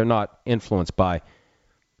act like they're not influenced by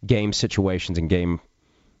game situations and game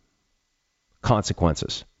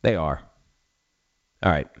consequences. They are.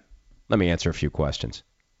 All right, let me answer a few questions.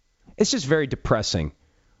 It's just very depressing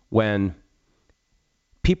when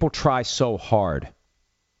people try so hard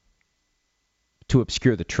to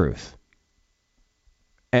obscure the truth.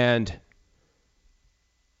 And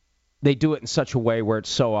they do it in such a way where it's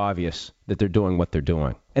so obvious that they're doing what they're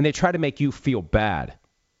doing. And they try to make you feel bad.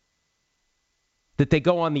 That they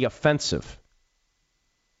go on the offensive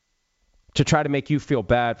to try to make you feel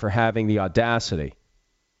bad for having the audacity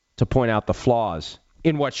to point out the flaws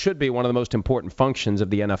in what should be one of the most important functions of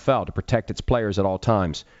the NFL, to protect its players at all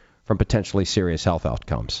times from potentially serious health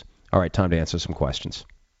outcomes. All right, time to answer some questions.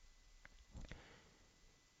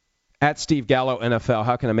 At Steve Gallo NFL,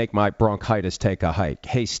 how can I make my bronchitis take a hike?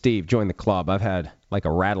 Hey, Steve, join the club. I've had like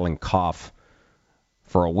a rattling cough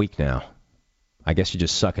for a week now. I guess you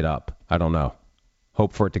just suck it up. I don't know.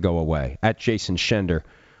 Hope for it to go away. At Jason Schender,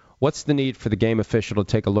 what's the need for the game official to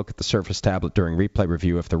take a look at the Surface tablet during replay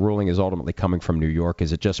review if the ruling is ultimately coming from New York?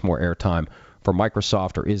 Is it just more airtime for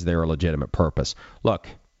Microsoft, or is there a legitimate purpose? Look,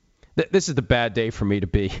 this is the bad day for me to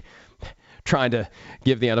be trying to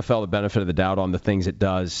give the NFL the benefit of the doubt on the things it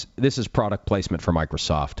does. This is product placement for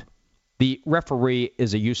Microsoft. The referee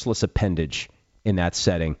is a useless appendage in that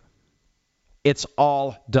setting. It's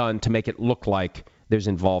all done to make it look like there's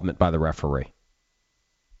involvement by the referee.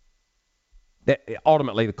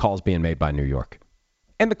 Ultimately, the call is being made by New York.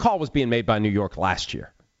 And the call was being made by New York last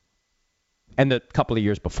year and the couple of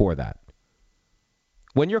years before that.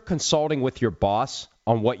 When you're consulting with your boss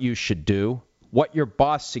on what you should do, what your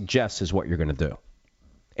boss suggests is what you're going to do.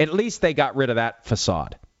 At least they got rid of that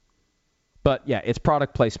facade. But, yeah, it's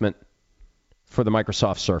product placement for the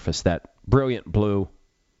Microsoft Surface, that brilliant blue,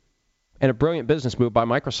 and a brilliant business move by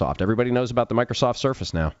Microsoft. Everybody knows about the Microsoft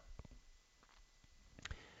Surface now.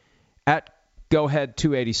 At GoHead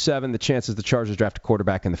 287, the chances the Chargers draft a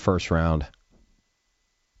quarterback in the first round.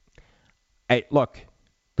 Hey, look,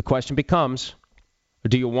 the question becomes,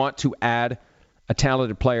 do you want to add a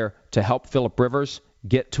talented player to help Phillip Rivers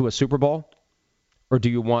get to a Super Bowl? Or do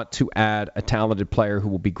you want to add a talented player who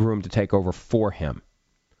will be groomed to take over for him?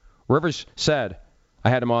 Rivers said, I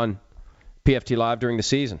had him on PFT Live during the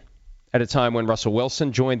season, at a time when Russell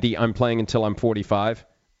Wilson joined the I'm playing until I'm 45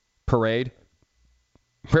 parade.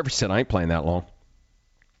 Rivers said, I ain't playing that long.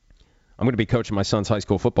 I'm going to be coaching my son's high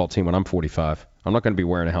school football team when I'm 45. I'm not going to be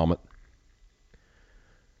wearing a helmet.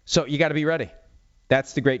 So you got to be ready.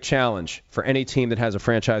 That's the great challenge for any team that has a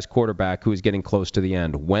franchise quarterback who is getting close to the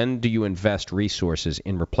end. When do you invest resources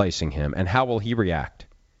in replacing him, and how will he react?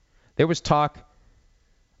 There was talk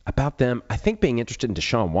about them, I think, being interested in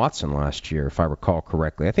Deshaun Watson last year, if I recall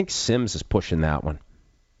correctly. I think Sims is pushing that one.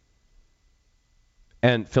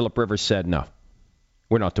 And Phillip Rivers said, no,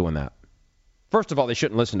 we're not doing that. First of all, they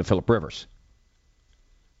shouldn't listen to Phillip Rivers.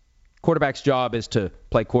 Quarterback's job is to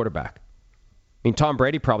play quarterback. I mean, Tom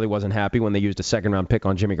Brady probably wasn't happy when they used a second-round pick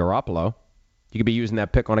on Jimmy Garoppolo. You could be using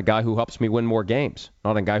that pick on a guy who helps me win more games,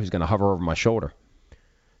 not a guy who's going to hover over my shoulder.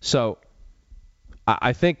 So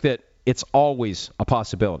I think that it's always a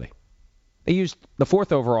possibility. They used the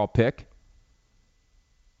 4th overall pick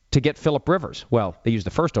to get Phillip Rivers. Well, they used the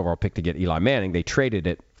 1st overall pick to get Eli Manning. They traded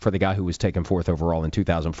it for the guy who was taken 4th overall in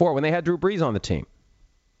 2004 when they had Drew Brees on the team.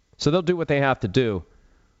 So they'll do what they have to do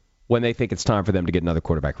when they think it's time for them to get another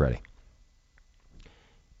quarterback ready.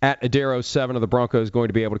 At Adero7, are the Broncos going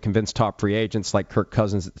to be able to convince top free agents like Kirk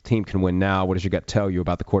Cousins that the team can win now? What does your gut tell you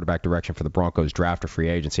about the quarterback direction for the Broncos draft or free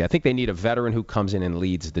agency? I think they need a veteran who comes in and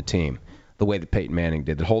leads the team the way that Peyton Manning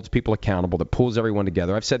did, that holds people accountable, that pulls everyone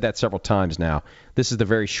together. I've said that several times now. This is the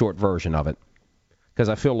very short version of it because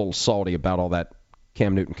I feel a little salty about all that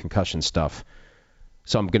Cam Newton concussion stuff.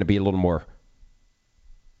 So I'm going to be a little more,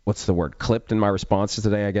 clipped in my responses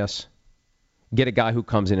today, I guess. Get a guy who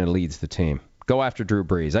comes in and leads the team. Go after Drew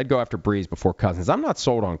Brees. I'd go after Brees before Cousins. I'm not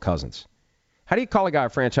sold on Cousins. How do you call a guy a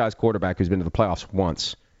franchise quarterback who's been to the playoffs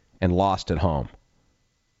once and lost at home?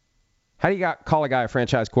 How do you call a guy a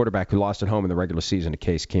franchise quarterback who lost at home in the regular season to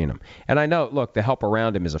Case Keenum? And I know, look, the help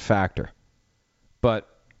around him is a factor. But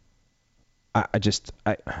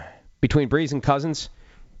between Brees and Cousins,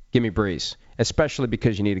 give me Brees, especially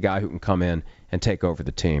because you need a guy who can come in and take over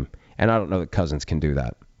the team. And I don't know that Cousins can do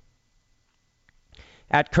that.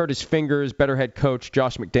 At Curtis Fingers, better head coach,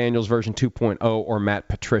 Josh McDaniels version 2.0 or Matt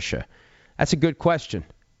Patricia? That's a good question.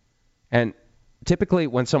 And typically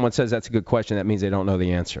when someone says that's a good question, that means they don't know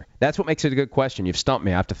the answer. That's what makes it a good question. You've stumped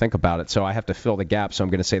me. I have to think about it, so I have to fill the gap. So I'm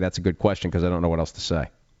going to say that's a good question because I don't know what else to say.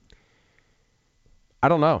 I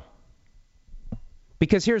don't know.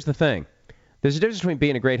 Because here's the thing. There's a difference between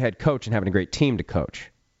being a great head coach and having a great team to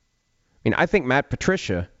coach. I mean, I think Matt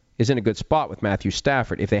Patricia is in a good spot with Matthew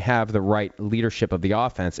Stafford if they have the right leadership of the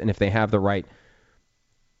offense and if they have the right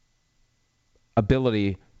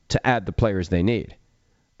ability to add the players they need.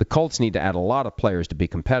 The Colts need to add a lot of players to be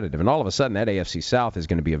competitive, and all of a sudden that AFC South is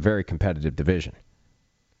going to be a very competitive division.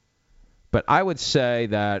 But I would say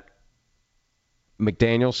that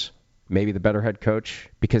McDaniels may be the better head coach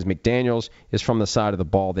because McDaniels is from the side of the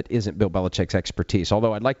ball that isn't Bill Belichick's expertise.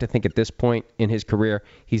 Although I'd like to think at this point in his career,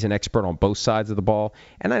 he's an expert on both sides of the ball.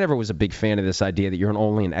 And I never was a big fan of this idea that you're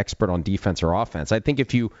only an expert on defense or offense. I think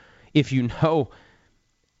if you know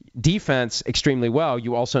defense extremely well,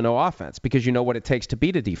 you also know offense because you know what it takes to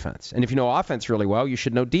beat a defense. And if you know offense really well, you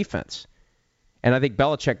should know defense. And I think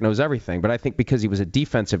Belichick knows everything, but I think because he was a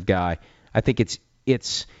defensive guy, I think it's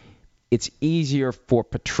easier for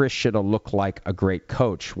Patricia to look like a great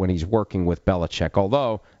coach when he's working with Belichick,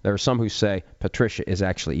 although there are some who say Patricia is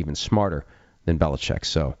actually even smarter than Belichick.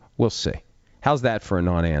 So we'll see. How's that for a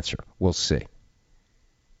non-answer? We'll see.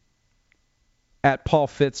 At Paul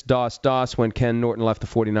Fitz, DOS, when Ken Norton left the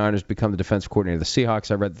 49ers to become the defensive coordinator of the Seahawks,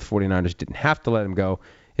 I read that the 49ers didn't have to let him go.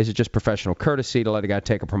 Is it just professional courtesy to let a guy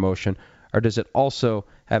take a promotion, or does it also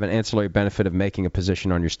have an ancillary benefit of making a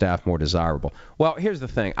position on your staff more desirable? Well, here's the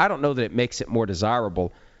thing. I don't know that it makes it more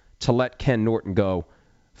desirable to let Ken Norton go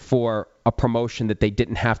for a promotion that they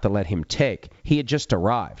didn't have to let him take. He had just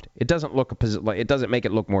arrived. It doesn't make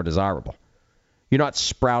it look more desirable. You're not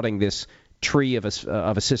sprouting this tree of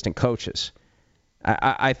assistant coaches.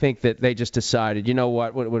 I think that they just decided, you know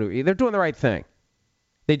what they're doing the right thing.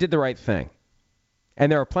 They did the right thing.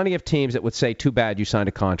 And there are plenty of teams that would say, too bad you signed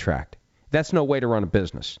a contract. That's no way to run a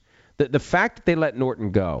business. The fact that they let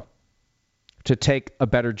Norton go to take a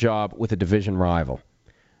better job with a division rival,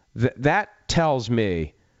 that tells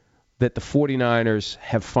me that the 49ers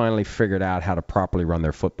have finally figured out how to properly run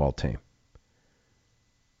their football team.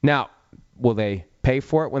 Now, will they pay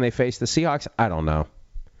for it when they face the Seahawks? I don't know.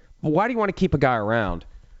 But why do you want to keep a guy around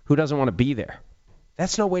who doesn't want to be there?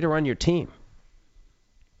 That's no way to run your team.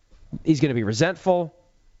 He's going to be resentful.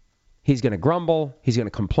 He's going to grumble. He's going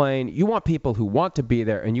to complain. You want people who want to be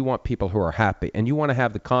there, and you want people who are happy. And you want to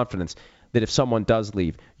have the confidence that if someone does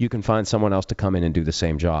leave, you can find someone else to come in and do the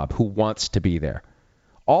same job who wants to be there.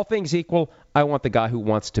 All things equal, I want the guy who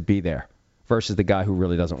wants to be there versus the guy who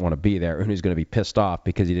really doesn't want to be there and who's going to be pissed off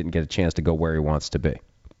because he didn't get a chance to go where he wants to be.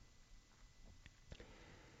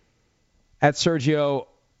 At Sergio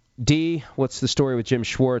D, what's the story with Jim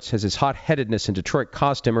Schwartz? Has his hot-headedness in Detroit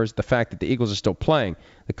cost him, or is the fact that the Eagles are still playing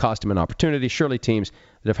that cost him an opportunity? Surely teams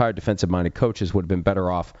that have hired defensive-minded coaches would have been better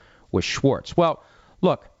off with Schwartz. Well,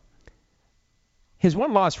 look, his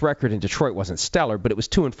one-loss record in Detroit wasn't stellar, but it was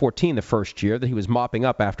 2-14 the first year that he was mopping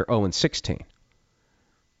up after 0-16.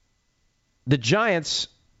 The Giants,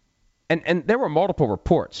 and there were multiple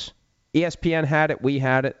reports. ESPN had it, we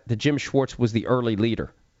had it, that Jim Schwartz was the early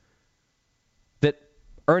leader.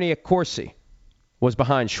 Ernie Accorsi was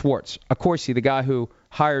behind Schwartz. Accorsi, the guy who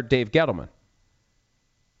hired Dave Gettleman.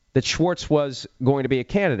 That Schwartz was going to be a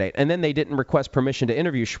candidate. And then they didn't request permission to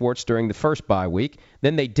interview Schwartz during the first bye week.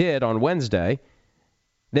 Then they did on Wednesday.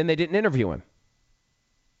 Then they didn't interview him.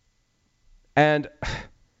 And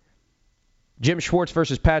Jim Schwartz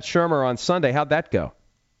versus Pat Shurmur on Sunday, how'd that go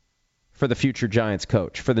for the future Giants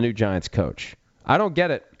coach, for the new Giants coach? I don't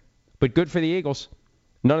get it, but good for the Eagles.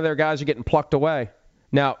 None of their guys are getting plucked away.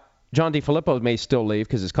 Now, John DeFilippo may still leave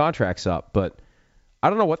because his contract's up, but I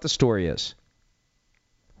don't know what the story is.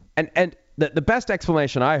 And the best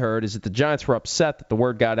explanation I heard is that the Giants were upset that the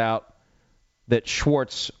word got out that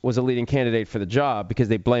Schwartz was a leading candidate for the job because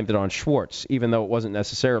they blamed it on Schwartz, even though it wasn't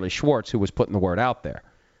necessarily Schwartz who was putting the word out there,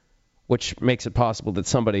 which makes it possible that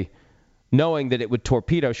somebody, knowing that it would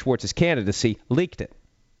torpedo Schwartz's candidacy, leaked it.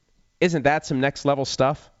 Isn't that some next-level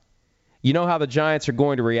stuff? You know how the Giants are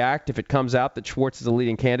going to react if it comes out that Schwartz is a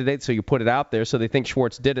leading candidate, so you put it out there so they think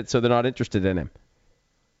Schwartz did it, so they're not interested in him.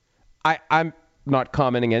 I'm not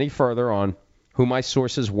commenting any further on who my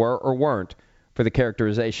sources were or weren't for the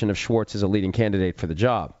characterization of Schwartz as a leading candidate for the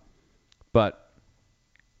job. But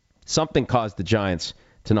something caused the Giants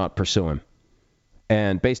to not pursue him.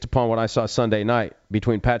 And based upon what I saw Sunday night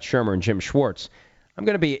between Pat Shurmur and Jim Schwartz, I'm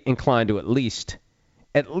going to be inclined to at least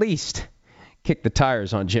kick the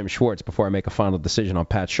tires on Jim Schwartz before I make a final decision on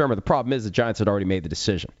Pat Shurmur. The problem is the Giants had already made the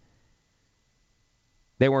decision.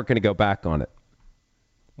 They weren't going to go back on it.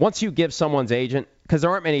 Once you give someone's agent, because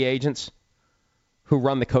there aren't many agents who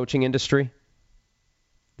run the coaching industry,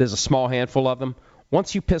 there's a small handful of them.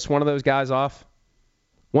 Once you piss one of those guys off,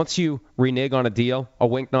 once you renege on a deal, a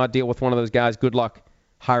wink-nod deal with one of those guys, good luck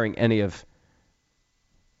hiring any of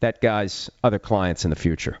that guy's other clients in the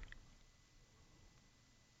future.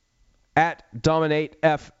 At Dominate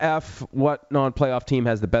FF, what non-playoff team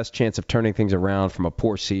has the best chance of turning things around from a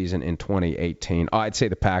poor season in 2018? Oh, I'd say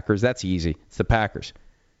the Packers. That's easy. It's the Packers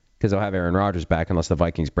because they'll have Aaron Rodgers back unless the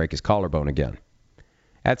Vikings break his collarbone again.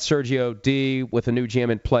 At Sergio D, with a new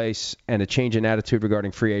GM in place and a change in attitude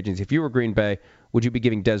regarding free agents, if you were Green Bay, would you be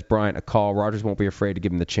giving Des Bryant a call? Rodgers won't be afraid to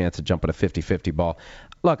give him the chance to jump at a 50-50 ball.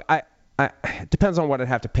 Look, it depends on what I'd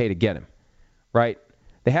have to pay to get him, right?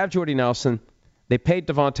 They have Jordy Nelson. They paid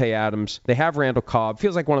Devontae Adams. They have Randall Cobb.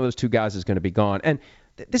 Feels like one of those two guys is going to be gone. And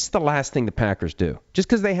this is the last thing the Packers do. Just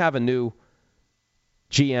because they have a new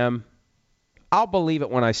GM, I'll believe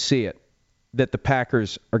it when I see it, that the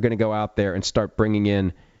Packers are going to go out there and start bringing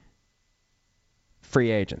in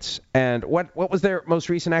free agents. And what was their most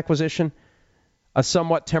recent acquisition? A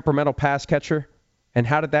somewhat temperamental pass catcher. And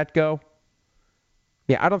how did that go?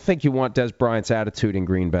 Yeah, I don't think you want Dez Bryant's attitude in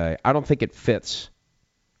Green Bay. I don't think it fits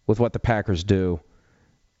with what the Packers do.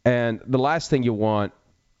 And the last thing you want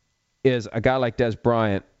is a guy like Dez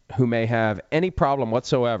Bryant who may have any problem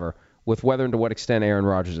whatsoever with whether and to what extent Aaron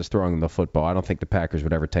Rodgers is throwing the football. I don't think the Packers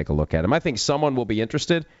would ever take a look at him. I think someone will be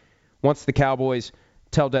interested once the Cowboys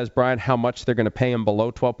tell Dez Bryant how much they're going to pay him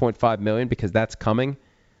below $12.5 million, because that's coming.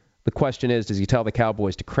 The question is, does he tell the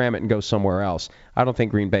Cowboys to cram it and go somewhere else? I don't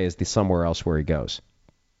think Green Bay is the somewhere else where he goes.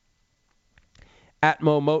 At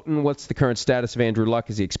Mo Moten, what's the current status of Andrew Luck?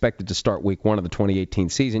 Is he expected to start week 1 of the 2018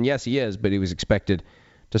 season? Yes, he is, but he was expected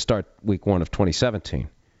to start week 1 of 2017.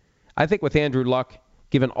 I think with Andrew Luck,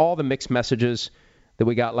 given all the mixed messages that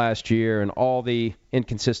we got last year and all the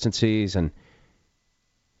inconsistencies and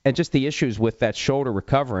just the issues with that shoulder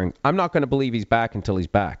recovering, I'm not going to believe he's back until he's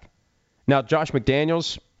back. Now, Josh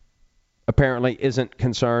McDaniels apparently isn't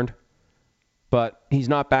concerned, but he's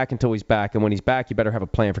not back until he's back, and when he's back, you better have a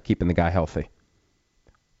plan for keeping the guy healthy.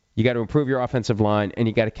 You got to improve your offensive line, and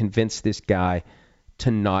you got to convince this guy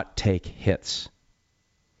to not take hits.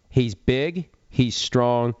 He's big, he's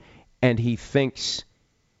strong, and he thinks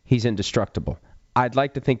he's indestructible. I'd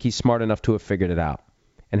like to think he's smart enough to have figured it out.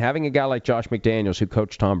 And having a guy like Josh McDaniels, who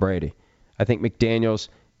coached Tom Brady, I think McDaniels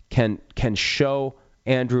can show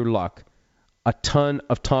Andrew Luck a ton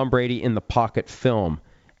of Tom Brady in the pocket film,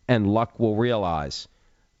 and Luck will realize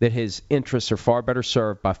that his interests are far better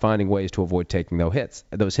served by finding ways to avoid taking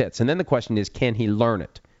those hits. And then the question is, can he learn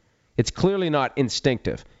it? It's clearly not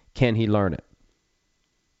instinctive. Can he learn it?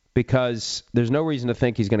 Because there's no reason to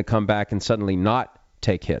think he's going to come back and suddenly not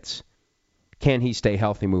take hits. Can he stay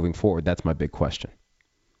healthy moving forward? That's my big question.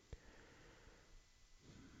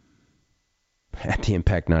 At the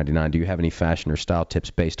Impact 99, do you have any fashion or style tips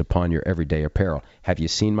based upon your everyday apparel? Have you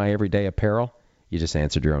seen my everyday apparel? You just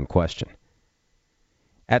answered your own question.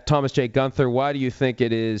 At Thomas J. Gunther, why do you think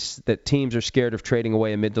it is that teams are scared of trading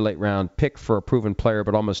away a mid to late round pick for a proven player,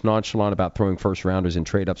 but almost nonchalant about throwing first rounders in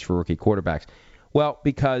trade ups for rookie quarterbacks? Well,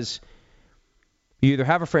 because you either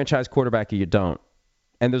have a franchise quarterback or you don't.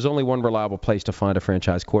 And there's only one reliable place to find a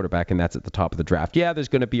franchise quarterback, and that's at the top of the draft. Yeah, there's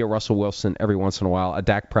going to be a Russell Wilson every once in a while, a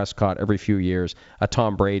Dak Prescott every few years, a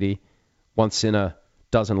Tom Brady once in a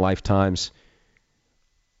dozen lifetimes.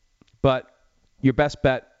 But your best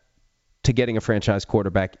bet to getting a franchise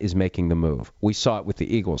quarterback is making the move. We saw it with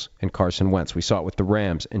the Eagles and Carson Wentz. We saw it with the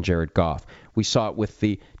Rams and Jared Goff. We saw it with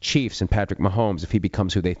the Chiefs and Patrick Mahomes if he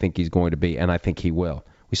becomes who they think he's going to be, and I think he will.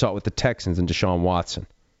 We saw it with the Texans and Deshaun Watson.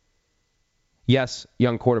 Yes,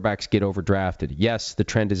 young quarterbacks get overdrafted. Yes, the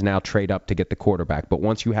trend is now trade up to get the quarterback. But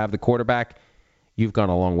once you have the quarterback, you've gone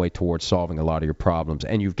a long way towards solving a lot of your problems,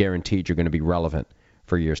 and you've guaranteed you're going to be relevant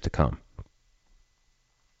for years to come.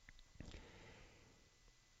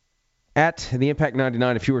 At the Impact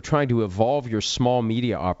 99, if you were trying to evolve your small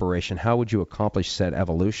media operation, how would you accomplish said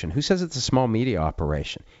evolution? Who says it's a small media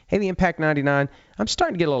operation? Hey, the Impact 99, I'm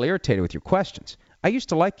starting to get a little irritated with your questions. I used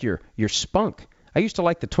to like your spunk. I used to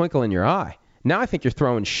like the twinkle in your eye. Now I think you're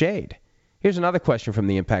throwing shade. Here's another question from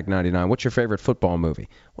the Impact 99. What's your favorite football movie?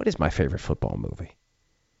 What is my favorite football movie?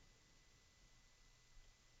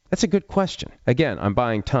 That's a good question. Again, I'm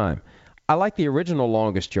buying time. I like the original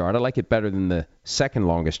Longest Yard. I like it better than the second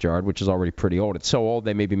Longest Yard, which is already pretty old. It's so old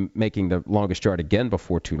they may be making the Longest Yard again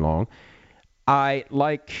before too long. I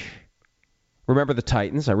like Remember the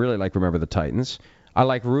Titans. I really like Remember the Titans. I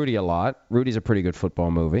like Rudy a lot. Rudy's a pretty good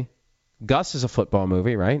football movie. Gus is a football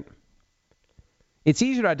movie, right? It's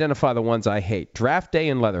easier to identify the ones I hate. Draft Day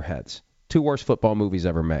and Leatherheads. 2 worst football movies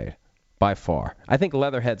ever made, by far. I think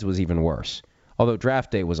Leatherheads was even worse, although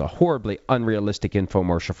Draft Day was a horribly unrealistic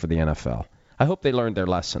infomercial for the NFL. I hope they learned their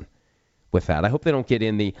lesson with that. I hope they don't get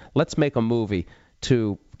in the, let's make a movie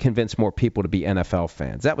to convince more people to be NFL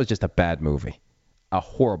fans. That was just a bad movie. A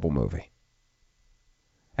horrible movie.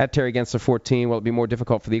 At Terry Gensler 14, will it be more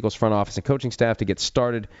difficult for the Eagles front office and coaching staff to get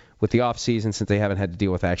started with the offseason since they haven't had to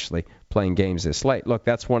deal with actually playing games this late? Look,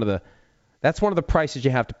 that's one of the prices you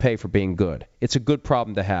have to pay for being good. It's a good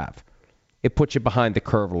problem to have. It puts you behind the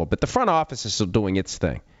curve a little bit. The front office is still doing its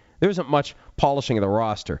thing. There isn't much polishing of the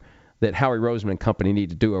roster that Howie Roseman and company need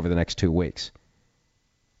to do over the next 2 weeks.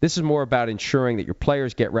 This is more about ensuring that your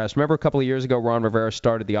players get rest. Remember a couple of years ago, Ron Rivera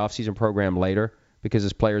started the offseason program later because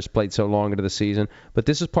his players played so long into the season. But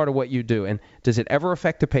this is part of what you do. And does it ever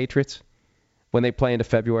affect the Patriots when they play into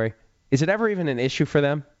February? Is it ever even an issue for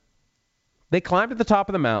them? They climb to the top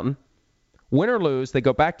of the mountain. Win or lose, they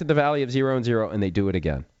go back to the valley of 0-0, and they do it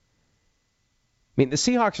again. mean, the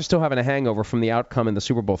Seahawks are still having a hangover from the outcome in the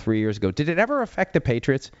Super Bowl 3 years ago. Did it ever affect the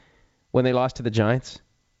Patriots when they lost to the Giants?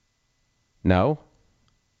 No.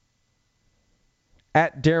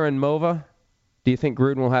 At Darren Mova, do you think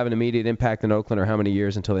Gruden will have an immediate impact in Oakland, or how many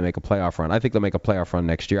years until they make a playoff run? I think they'll make a playoff run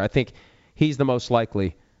next year. I think he's the most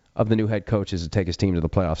likely of the new head coaches to take his team to the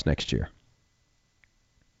playoffs next year.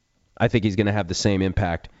 I think he's going to have the same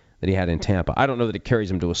impact that he had in Tampa. I don't know that it carries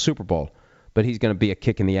him to a Super Bowl, but he's going to be a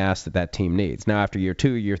kick in the ass that team needs. Now, after year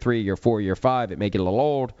 2, year 3, year 4, year 5, it may get a little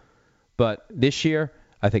old, but this year,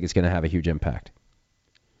 I think it's going to have a huge impact.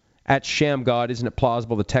 At Shamgod, isn't it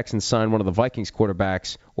plausible the Texans sign one of the Vikings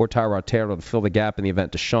quarterbacks or Tyrod Taylor to fill the gap in the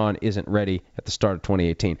event Deshaun isn't ready at the start of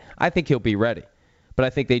 2018? I think he'll be ready, but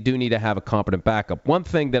I think they do need to have a competent backup. One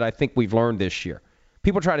thing that I think we've learned this year,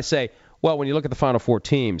 people try to say, well, when you look at the Final Four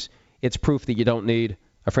teams, it's proof that you don't need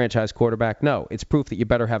a franchise quarterback. No, it's proof that you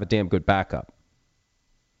better have a damn good backup.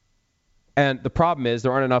 And the problem is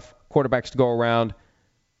there aren't enough quarterbacks to go around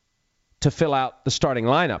to fill out the starting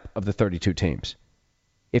lineup of the 32 teams.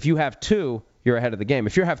 If you have 2, you're ahead of the game.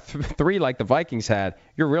 If you have 3 like the Vikings had,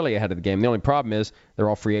 you're really ahead of the game. The only problem is they're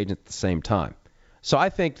all free agents at the same time. So I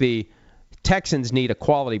think the Texans need a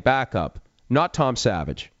quality backup, not Tom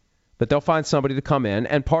Savage, but they'll find somebody to come in,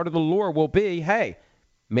 and part of the lure will be, hey,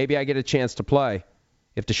 maybe I get a chance to play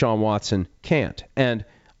if Deshaun Watson can't. And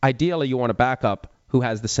ideally, you want a backup who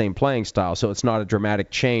has the same playing style, so it's not a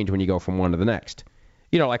dramatic change when you go from one to the next.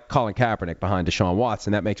 You know, like Colin Kaepernick behind Deshaun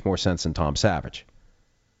Watson. That makes more sense than Tom Savage.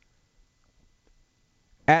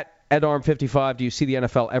 At EdArm55, do you see the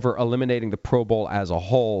NFL ever eliminating the Pro Bowl as a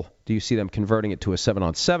whole? Do you see them converting it to a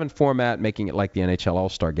 7-on-7 format, making it like the NHL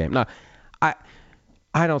All-Star Game? Now,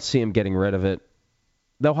 I don't see them getting rid of it.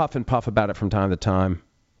 They'll huff and puff about it from time to time.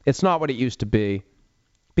 It's not what it used to be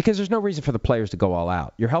because there's no reason for the players to go all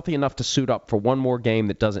out. You're healthy enough to suit up for one more game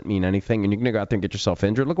that doesn't mean anything, and you're going to go out there and get yourself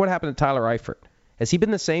injured. Look what happened to Tyler Eifert. Has he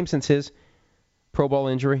been the same since his Pro Bowl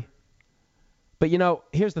injury? But, you know,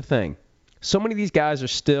 here's the thing. So many of these guys are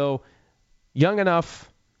still young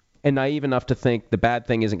enough and naive enough to think the bad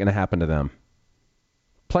thing isn't going to happen to them.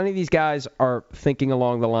 Plenty of these guys are thinking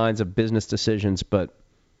along the lines of business decisions, but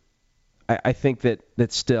I think that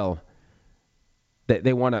still that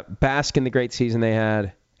they want to bask in the great season they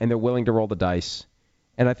had, and they're willing to roll the dice.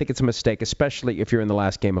 And I think it's a mistake, especially if you're in the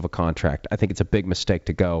last game of a contract. I think it's a big mistake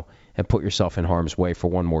to go and put yourself in harm's way for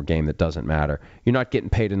one more game that doesn't matter. You're not getting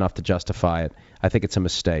paid enough to justify it. I think it's a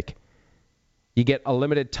mistake. You get a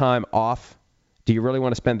limited time off. Do you really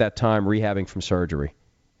want to spend that time rehabbing from surgery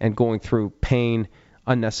and going through pain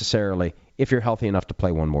unnecessarily if you're healthy enough to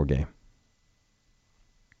play one more game?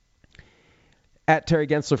 At Terry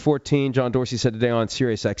Gensler 14, John Dorsey said today on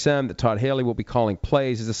SiriusXM that Todd Haley will be calling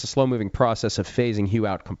plays. Is this a slow-moving process of phasing Hugh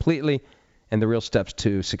out completely and the real steps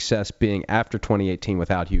to success being after 2018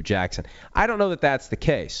 without Hugh Jackson? I don't know that that's the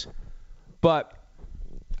case, but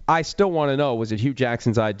I still want to know, was it Hugh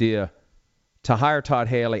Jackson's idea to hire Todd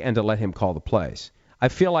Haley and to let him call the plays? I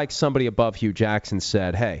feel like somebody above Hugh Jackson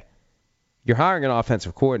said, hey, you're hiring an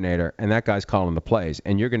offensive coordinator, and that guy's calling the plays,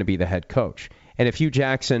 and you're going to be the head coach. And if Hugh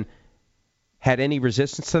Jackson had any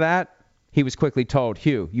resistance to that, he was quickly told,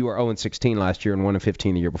 Hugh, you were 0-16 last year and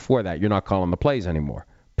 1-15 the year before that. You're not calling the plays anymore,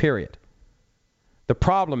 period. The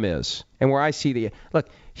problem is, and where I see the, look,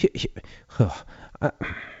 I'm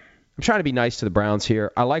trying to be nice to the Browns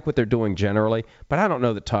here. I like what they're doing generally, but I don't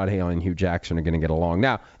know that Todd Haley and Hugh Jackson are going to get along.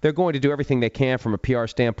 Now, they're going to do everything they can from a PR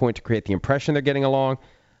standpoint to create the impression they're getting along.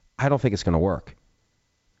 I don't think it's going to work.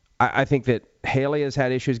 I think that Haley has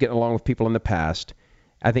had issues getting along with people in the past.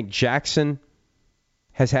 I think Jackson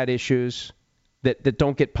has had issues that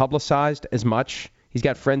don't get publicized as much. He's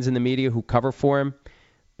got friends in the media who cover for him.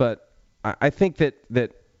 But I think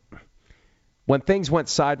that when things went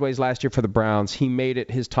sideways last year for the Browns, he made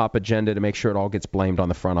it his top agenda to make sure it all gets blamed on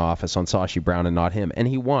the front office, on Sashi Brown and not him, and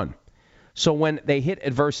he won. So when they hit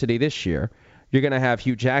adversity this year, you're going to have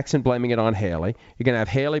Hugh Jackson blaming it on Haley. You're going to have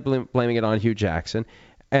Haley blaming it on Hugh Jackson.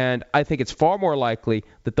 And I think it's far more likely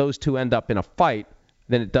that those two end up in a fight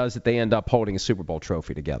than it does that they end up holding a Super Bowl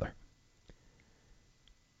trophy together.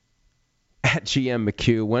 At GM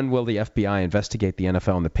McHugh, when will the FBI investigate the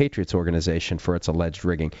NFL and the Patriots organization for its alleged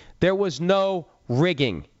rigging? There was no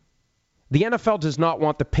rigging. The NFL does not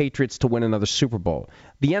want the Patriots to win another Super Bowl.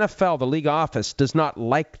 The NFL, the league office, does not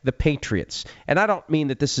like the Patriots. And I don't mean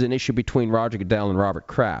that this is an issue between Roger Goodell and Robert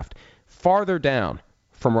Kraft. Farther down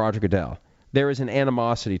from Roger Goodell, there is an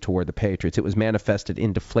animosity toward the Patriots. It was manifested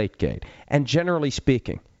in Deflategate. And generally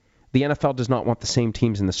speaking, the NFL does not want the same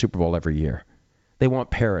teams in the Super Bowl every year. They want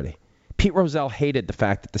parity. Pete Rozelle hated the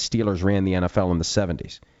fact that the Steelers ran the NFL in the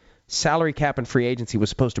 70s. Salary cap and free agency was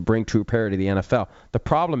supposed to bring true parity to the NFL. The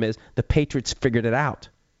problem is the Patriots figured it out.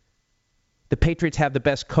 The Patriots have the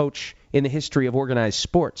best coach in the history of organized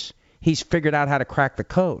sports. He's figured out how to crack the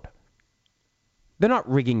code. They're not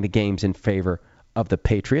rigging the games in favor of the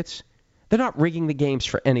Patriots. They're not rigging the games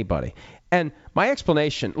for anybody. And my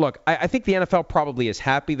explanation, look, I think the NFL probably is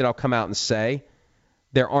happy that I'll come out and say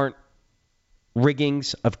there aren't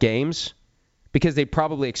riggings of games, because they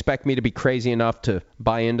probably expect me to be crazy enough to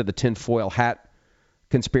buy into the tinfoil hat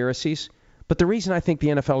conspiracies. But the reason I think the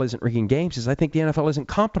NFL isn't rigging games is I think the NFL isn't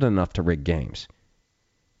competent enough to rig games.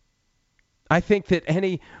 I think that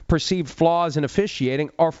any perceived flaws in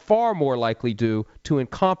officiating are far more likely due to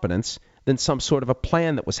incompetence than some sort of a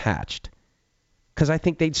plan that was hatched. Because I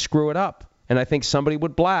think they'd screw it up, and I think somebody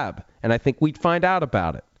would blab, and I think we'd find out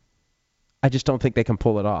about it. I just don't think they can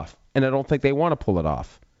pull it off, and I don't think they want to pull it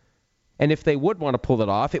off. And if they would want to pull it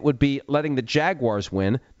off, it would be letting the Jaguars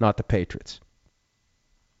win, not the Patriots.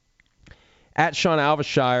 At Sean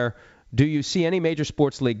Alvashire, do you see any major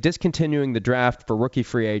sports league discontinuing the draft for rookie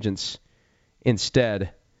free agents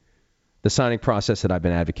instead, the signing process that I've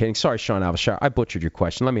been advocating? Sorry, Sean Alvashire, I butchered your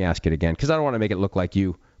question. Let me ask it again, because I don't want to make it look like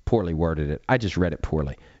you poorly worded it. I just read it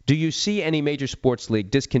poorly. Do you see any major sports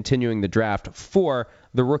league discontinuing the draft for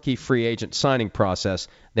the rookie free agent signing process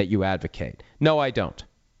that you advocate? No, I don't.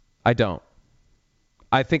 I don't.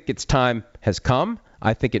 I think its time has come.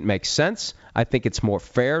 I think it makes sense. I think it's more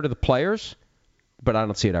fair to the players, but I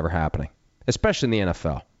don't see it ever happening, especially in the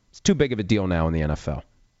NFL. It's too big of a deal now in the NFL.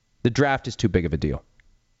 The draft is too big of a deal.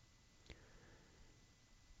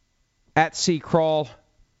 At C. Crawl,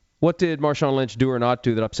 what did Marshawn Lynch do or not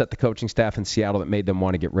do that upset the coaching staff in Seattle that made them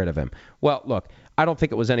want to get rid of him? Well, look, I don't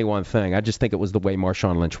think it was any one thing. I just think it was the way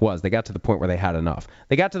Marshawn Lynch was. They got to the point where they had enough.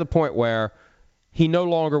 They got to the point where he no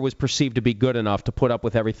longer was perceived to be good enough to put up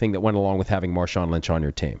with everything that went along with having Marshawn Lynch on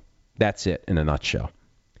your team. That's it in a nutshell.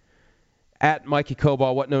 At Mikey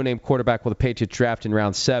Coball, what no-name quarterback will the Patriots draft in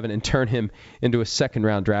round 7 and turn him into a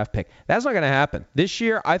second-round draft pick? That's not going to happen. This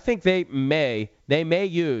year, I think they may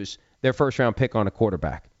use their first-round pick on a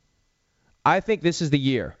quarterback. I think this is the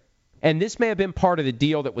year. And this may have been part of the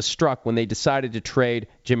deal that was struck when they decided to trade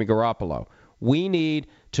Jimmy Garoppolo. We need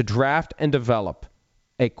to draft and develop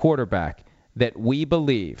a quarterback that we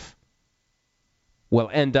believe will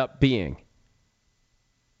end up being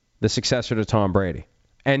the successor to Tom Brady.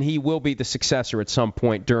 And he will be the successor at some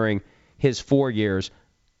point during his 4 years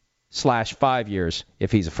 / 5 years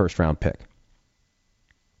if he's a first-round pick.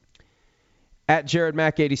 At Jared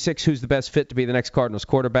Mack 86, who's the best fit to be the next Cardinals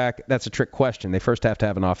quarterback? That's a trick question. They first have to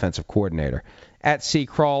have an offensive coordinator. At C.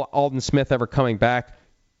 Crawl, Alden Smith ever coming back?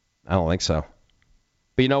 I don't think so.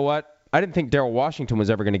 But you know what? I didn't think Darrell Washington was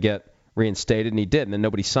ever going to get reinstated, and he did, and then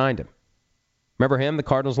nobody signed him. Remember him, the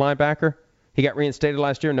Cardinals linebacker? He got reinstated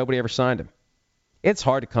last year, and nobody ever signed him. It's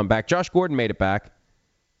hard to come back. Josh Gordon made it back,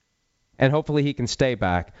 and hopefully he can stay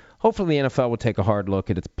back. Hopefully the NFL will take a hard look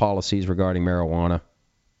at its policies regarding marijuana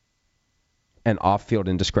and off-field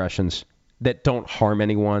indiscretions that don't harm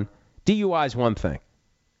anyone. DUI is one thing.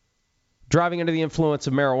 Driving under the influence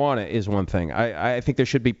of marijuana is one thing. I think there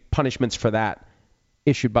should be punishments for that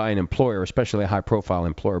issued by an employer, especially a high-profile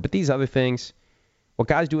employer. But these other things, what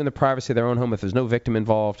guys do in the privacy of their own home if there's no victim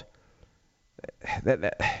involved,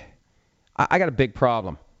 I got a big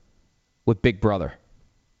problem with Big Brother.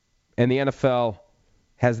 And the NFL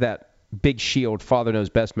has that big shield, father knows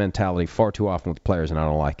best mentality far too often with players, and I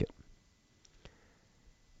don't like it.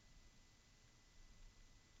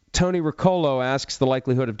 Tony Riccolo asks the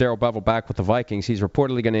likelihood of Darrell Bevell back with the Vikings. He's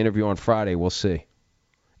reportedly going to interview on Friday. We'll see.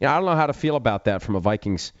 I don't know how to feel about that from a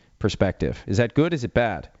Vikings perspective. Is that good? Is it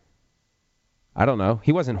bad? I don't know.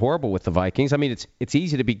 He wasn't horrible with the Vikings. I mean, it's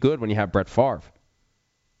easy to be good when you have Brett Favre.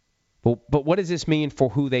 But what does this mean for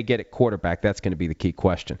who they get at quarterback? That's going to be the key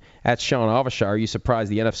question. At Sean Alvashire, are you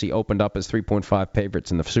surprised the NFC opened up as 3.5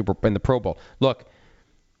 favorites in the Pro Bowl? Look,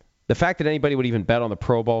 the fact that anybody would even bet on the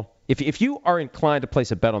Pro Bowl, if you are inclined to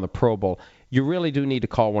place a bet on the Pro Bowl, you really do need to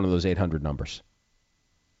call one of those 800 numbers.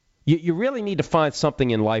 You really need to find something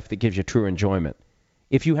in life that gives you true enjoyment.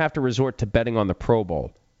 If you have to resort to betting on the Pro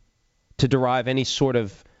Bowl to derive any sort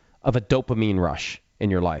of a dopamine rush in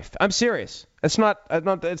your life. I'm serious. It's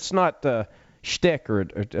not shtick or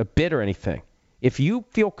a bit or anything. If you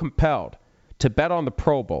feel compelled to bet on the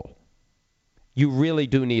Pro Bowl, you really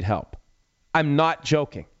do need help. I'm not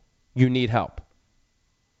joking. You need help.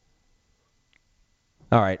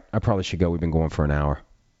 All right, I probably should go. We've been going for an hour.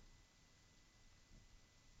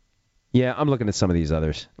 Yeah, I'm looking at some of these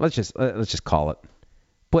others. Let's just call it.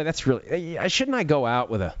 Boy, that's really. Shouldn't I go out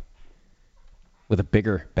with a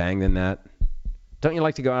bigger bang than that? Don't you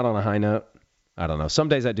like to go out on a high note? I don't know. Some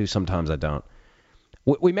days I do, sometimes I don't.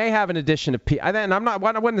 We may have an edition of and I'm not.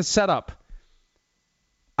 I wasn't the setup.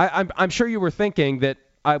 I'm sure you were thinking that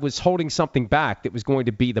I was holding something back that was going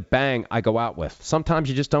to be the bang I go out with. Sometimes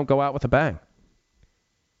you just don't go out with a bang.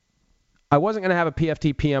 I wasn't going to have a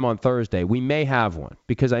PFT PM on Thursday. We may have one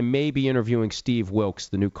because I may be interviewing Steve Wilks,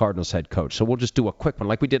 the new Cardinals head coach. So we'll just do a quick one.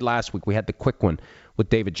 Like we did last week, we had the quick one with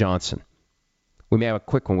David Johnson. We may have a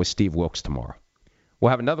quick one with Steve Wilks tomorrow. We'll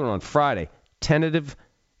have another one on Friday. Tentative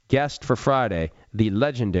guest for Friday, the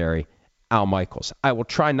legendary Al Michaels. I will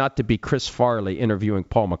try not to be Chris Farley interviewing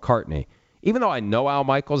Paul McCartney. Even though I know Al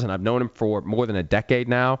Michaels and I've known him for more than a decade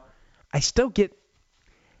now, I still get,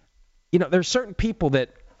 there's certain people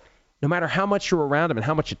that no matter how much you're around him and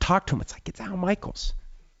how much you talk to him, it's like, it's Al Michaels.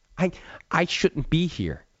 I shouldn't be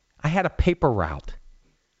here. I had a paper route.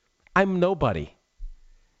 I'm nobody.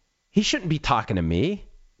 He shouldn't be talking to me.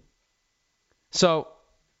 So,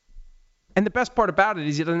 and the best part about it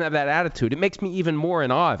is he doesn't have that attitude. It makes me even more in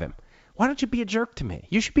awe of him. Why don't you be a jerk to me?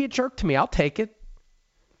 You should be a jerk to me. I'll take it.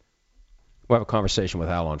 We'll have a conversation with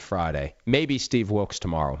Al on Friday. Maybe Steve Wilks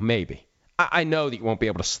tomorrow. Maybe. I know that you won't be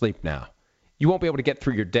able to sleep now. You won't be able to get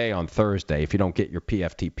through your day on Thursday if you don't get your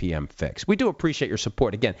PFT PM fix. We do appreciate your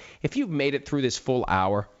support. Again, if you've made it through this full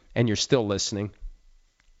hour and you're still listening,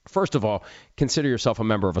 first of all, consider yourself a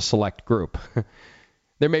member of a select group.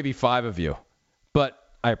 There may be 5 of you, but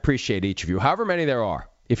I appreciate each of you. However many there are,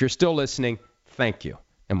 if you're still listening, thank you.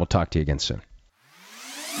 And we'll talk to you again soon.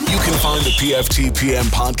 You can find the PFT PM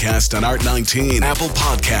podcast on Art19, Apple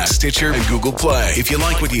Podcasts, Stitcher, and Google Play. If you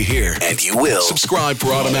like what you hear, and you will, subscribe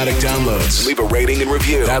for automatic downloads. Leave a rating and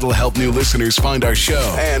review. That'll help new listeners find our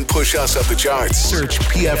show and push us up the charts. Search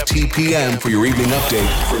PFT PM for your evening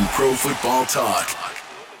update from Pro Football Talk.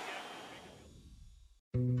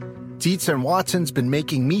 Dietz & Watson's been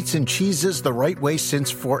making meats and cheeses the right way since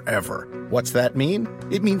forever. What's that mean?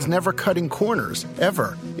 It means never cutting corners,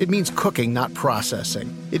 ever. It means cooking, not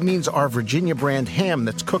processing. It means our Virginia brand ham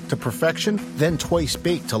that's cooked to perfection, then twice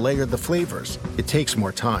baked to layer the flavors. It takes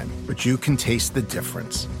more time, but you can taste the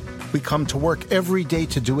difference. We come to work every day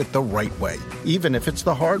to do it the right way, even if it's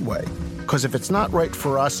the hard way. Because if it's not right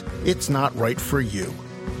for us, it's not right for you.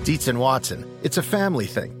 Dietz & Watson, it's a family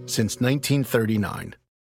thing since 1939.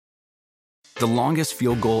 The longest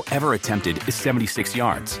field goal ever attempted is 76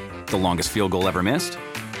 yards. The longest field goal ever missed?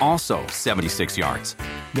 Also 76 yards.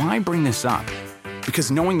 Why bring this up?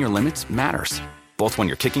 Because knowing your limits matters, both when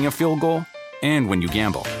you're kicking a field goal and when you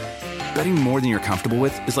gamble. Betting more than you're comfortable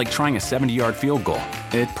with is like trying a 70-yard field goal.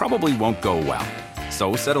 It probably won't go well.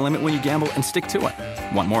 So set a limit when you gamble and stick to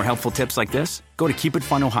it. Want more helpful tips like this? Go to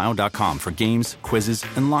keepitfunohio.com for games, quizzes,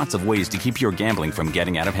 and lots of ways to keep your gambling from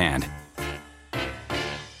getting out of hand.